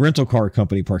 that's the rental car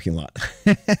company parking lot.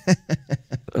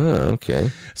 Oh, okay.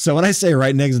 So when I say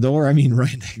right next door, I mean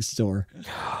right next door.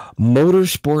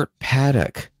 Motorsport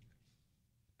paddock.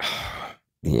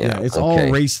 Yeah, it's all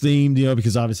race themed, you know,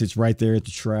 because obviously it's right there at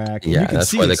the track. Yeah,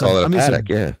 that's why they call it a paddock.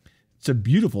 Yeah, it's a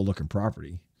beautiful looking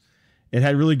property. It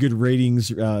had really good ratings.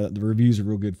 The reviews are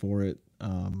real good for it.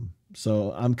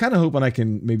 So I'm kind of hoping I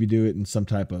can maybe do it in some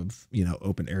type of, you know,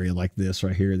 open area like this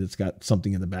right here that's got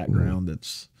something in the background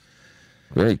that's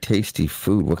very tasty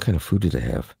food. What kind of food do they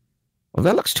have? Well,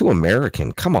 that looks too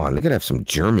American. Come on, they're gonna have some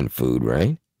German food,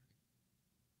 right?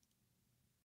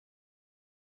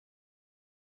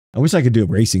 I wish I could do a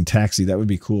racing taxi. That would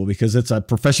be cool because it's a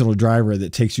professional driver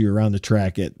that takes you around the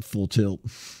track at full tilt.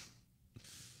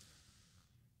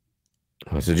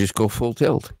 So just go full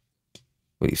tilt.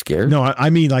 What, are you scared? No, I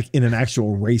mean like in an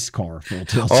actual race car full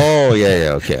tilt. Oh,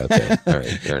 yeah. Okay. All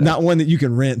right. Not one that you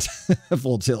can rent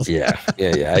full tilt. Yeah.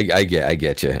 I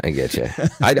get you.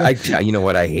 I you know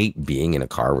what? I hate being in a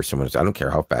car where someone's, I don't care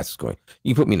how fast it's going.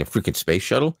 You put me in a freaking space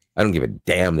shuttle, I don't give a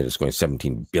damn that it's going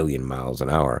 17 billion miles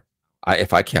an hour.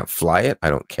 If I can't fly it,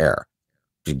 I don't care.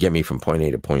 Just get me from point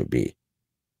A to point B.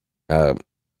 I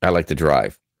like to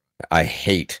drive. I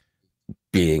hate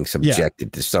being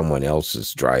subjected to someone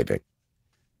else's driving.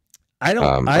 I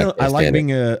like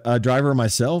being a driver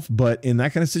myself, but in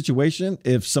that kind of situation,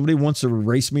 if somebody wants to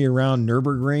race me around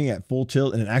Nürburgring at full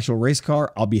tilt in an actual race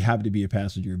car, I'll be happy to be a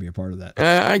passenger and be a part of that.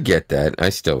 I get that.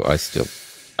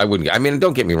 I wouldn't. I mean,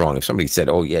 don't get me wrong. If somebody said,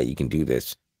 "Oh yeah, you can do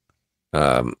this,"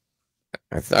 I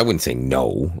wouldn't say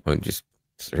no. I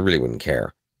really wouldn't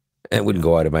care. I wouldn't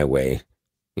go out of my way.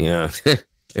 You know,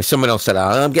 if someone else said,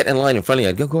 "I'm getting in line in front of you,"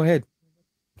 I'd go ahead.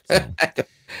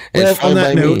 Well, on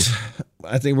that note,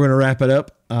 I think we're going to wrap it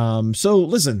up. So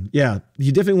listen, yeah,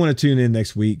 you definitely want to tune in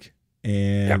next week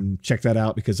and check that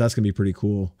out because that's going to be pretty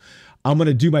cool. I'm going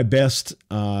to do my best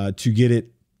to get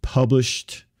it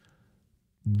published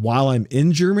while I'm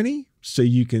in Germany so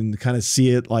you can kind of see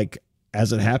it like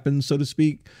as it happens, so to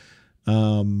speak.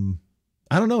 I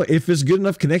don't know if it's good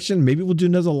enough connection. Maybe we'll do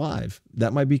another live.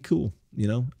 That might be cool. You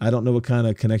know, I don't know what kind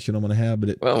of connection I'm going to have,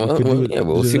 but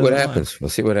we'll see what happens. We'll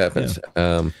see what happens.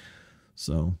 Yeah.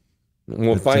 So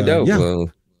we'll find out. Yeah.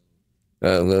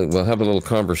 We'll have a little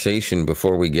conversation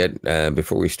before we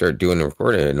start doing the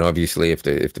recording. And obviously, if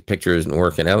the picture isn't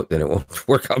working out, then it won't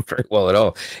work out very well at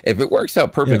all. If it works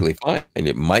out perfectly fine,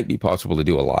 it might be possible to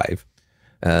do a live.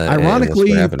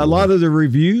 Ironically, a lot of the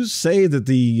reviews say that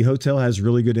the hotel has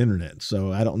really good internet.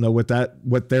 So I don't know what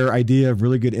their idea of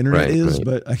really good internet is,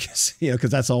 but I guess, you know, because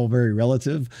that's all very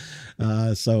relative.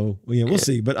 So we'll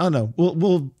see. But I don't know.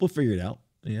 We'll figure it out.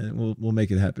 Yeah, we'll make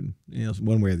it happen. You know,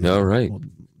 one way or the other. All right. We'll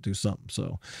do something.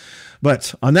 So,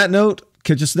 but on that note,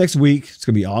 catch us next week. It's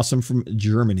gonna be awesome from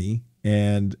Germany.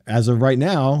 And as of right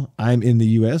now, I'm in the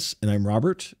U.S. and I'm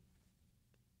Robert.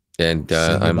 And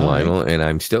I'm Lionel, and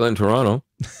I'm still in Toronto.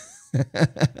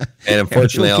 And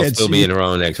unfortunately, I'll still be in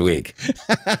Toronto next week.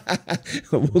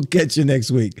 We'll catch you next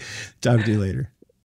week. Talk to you later.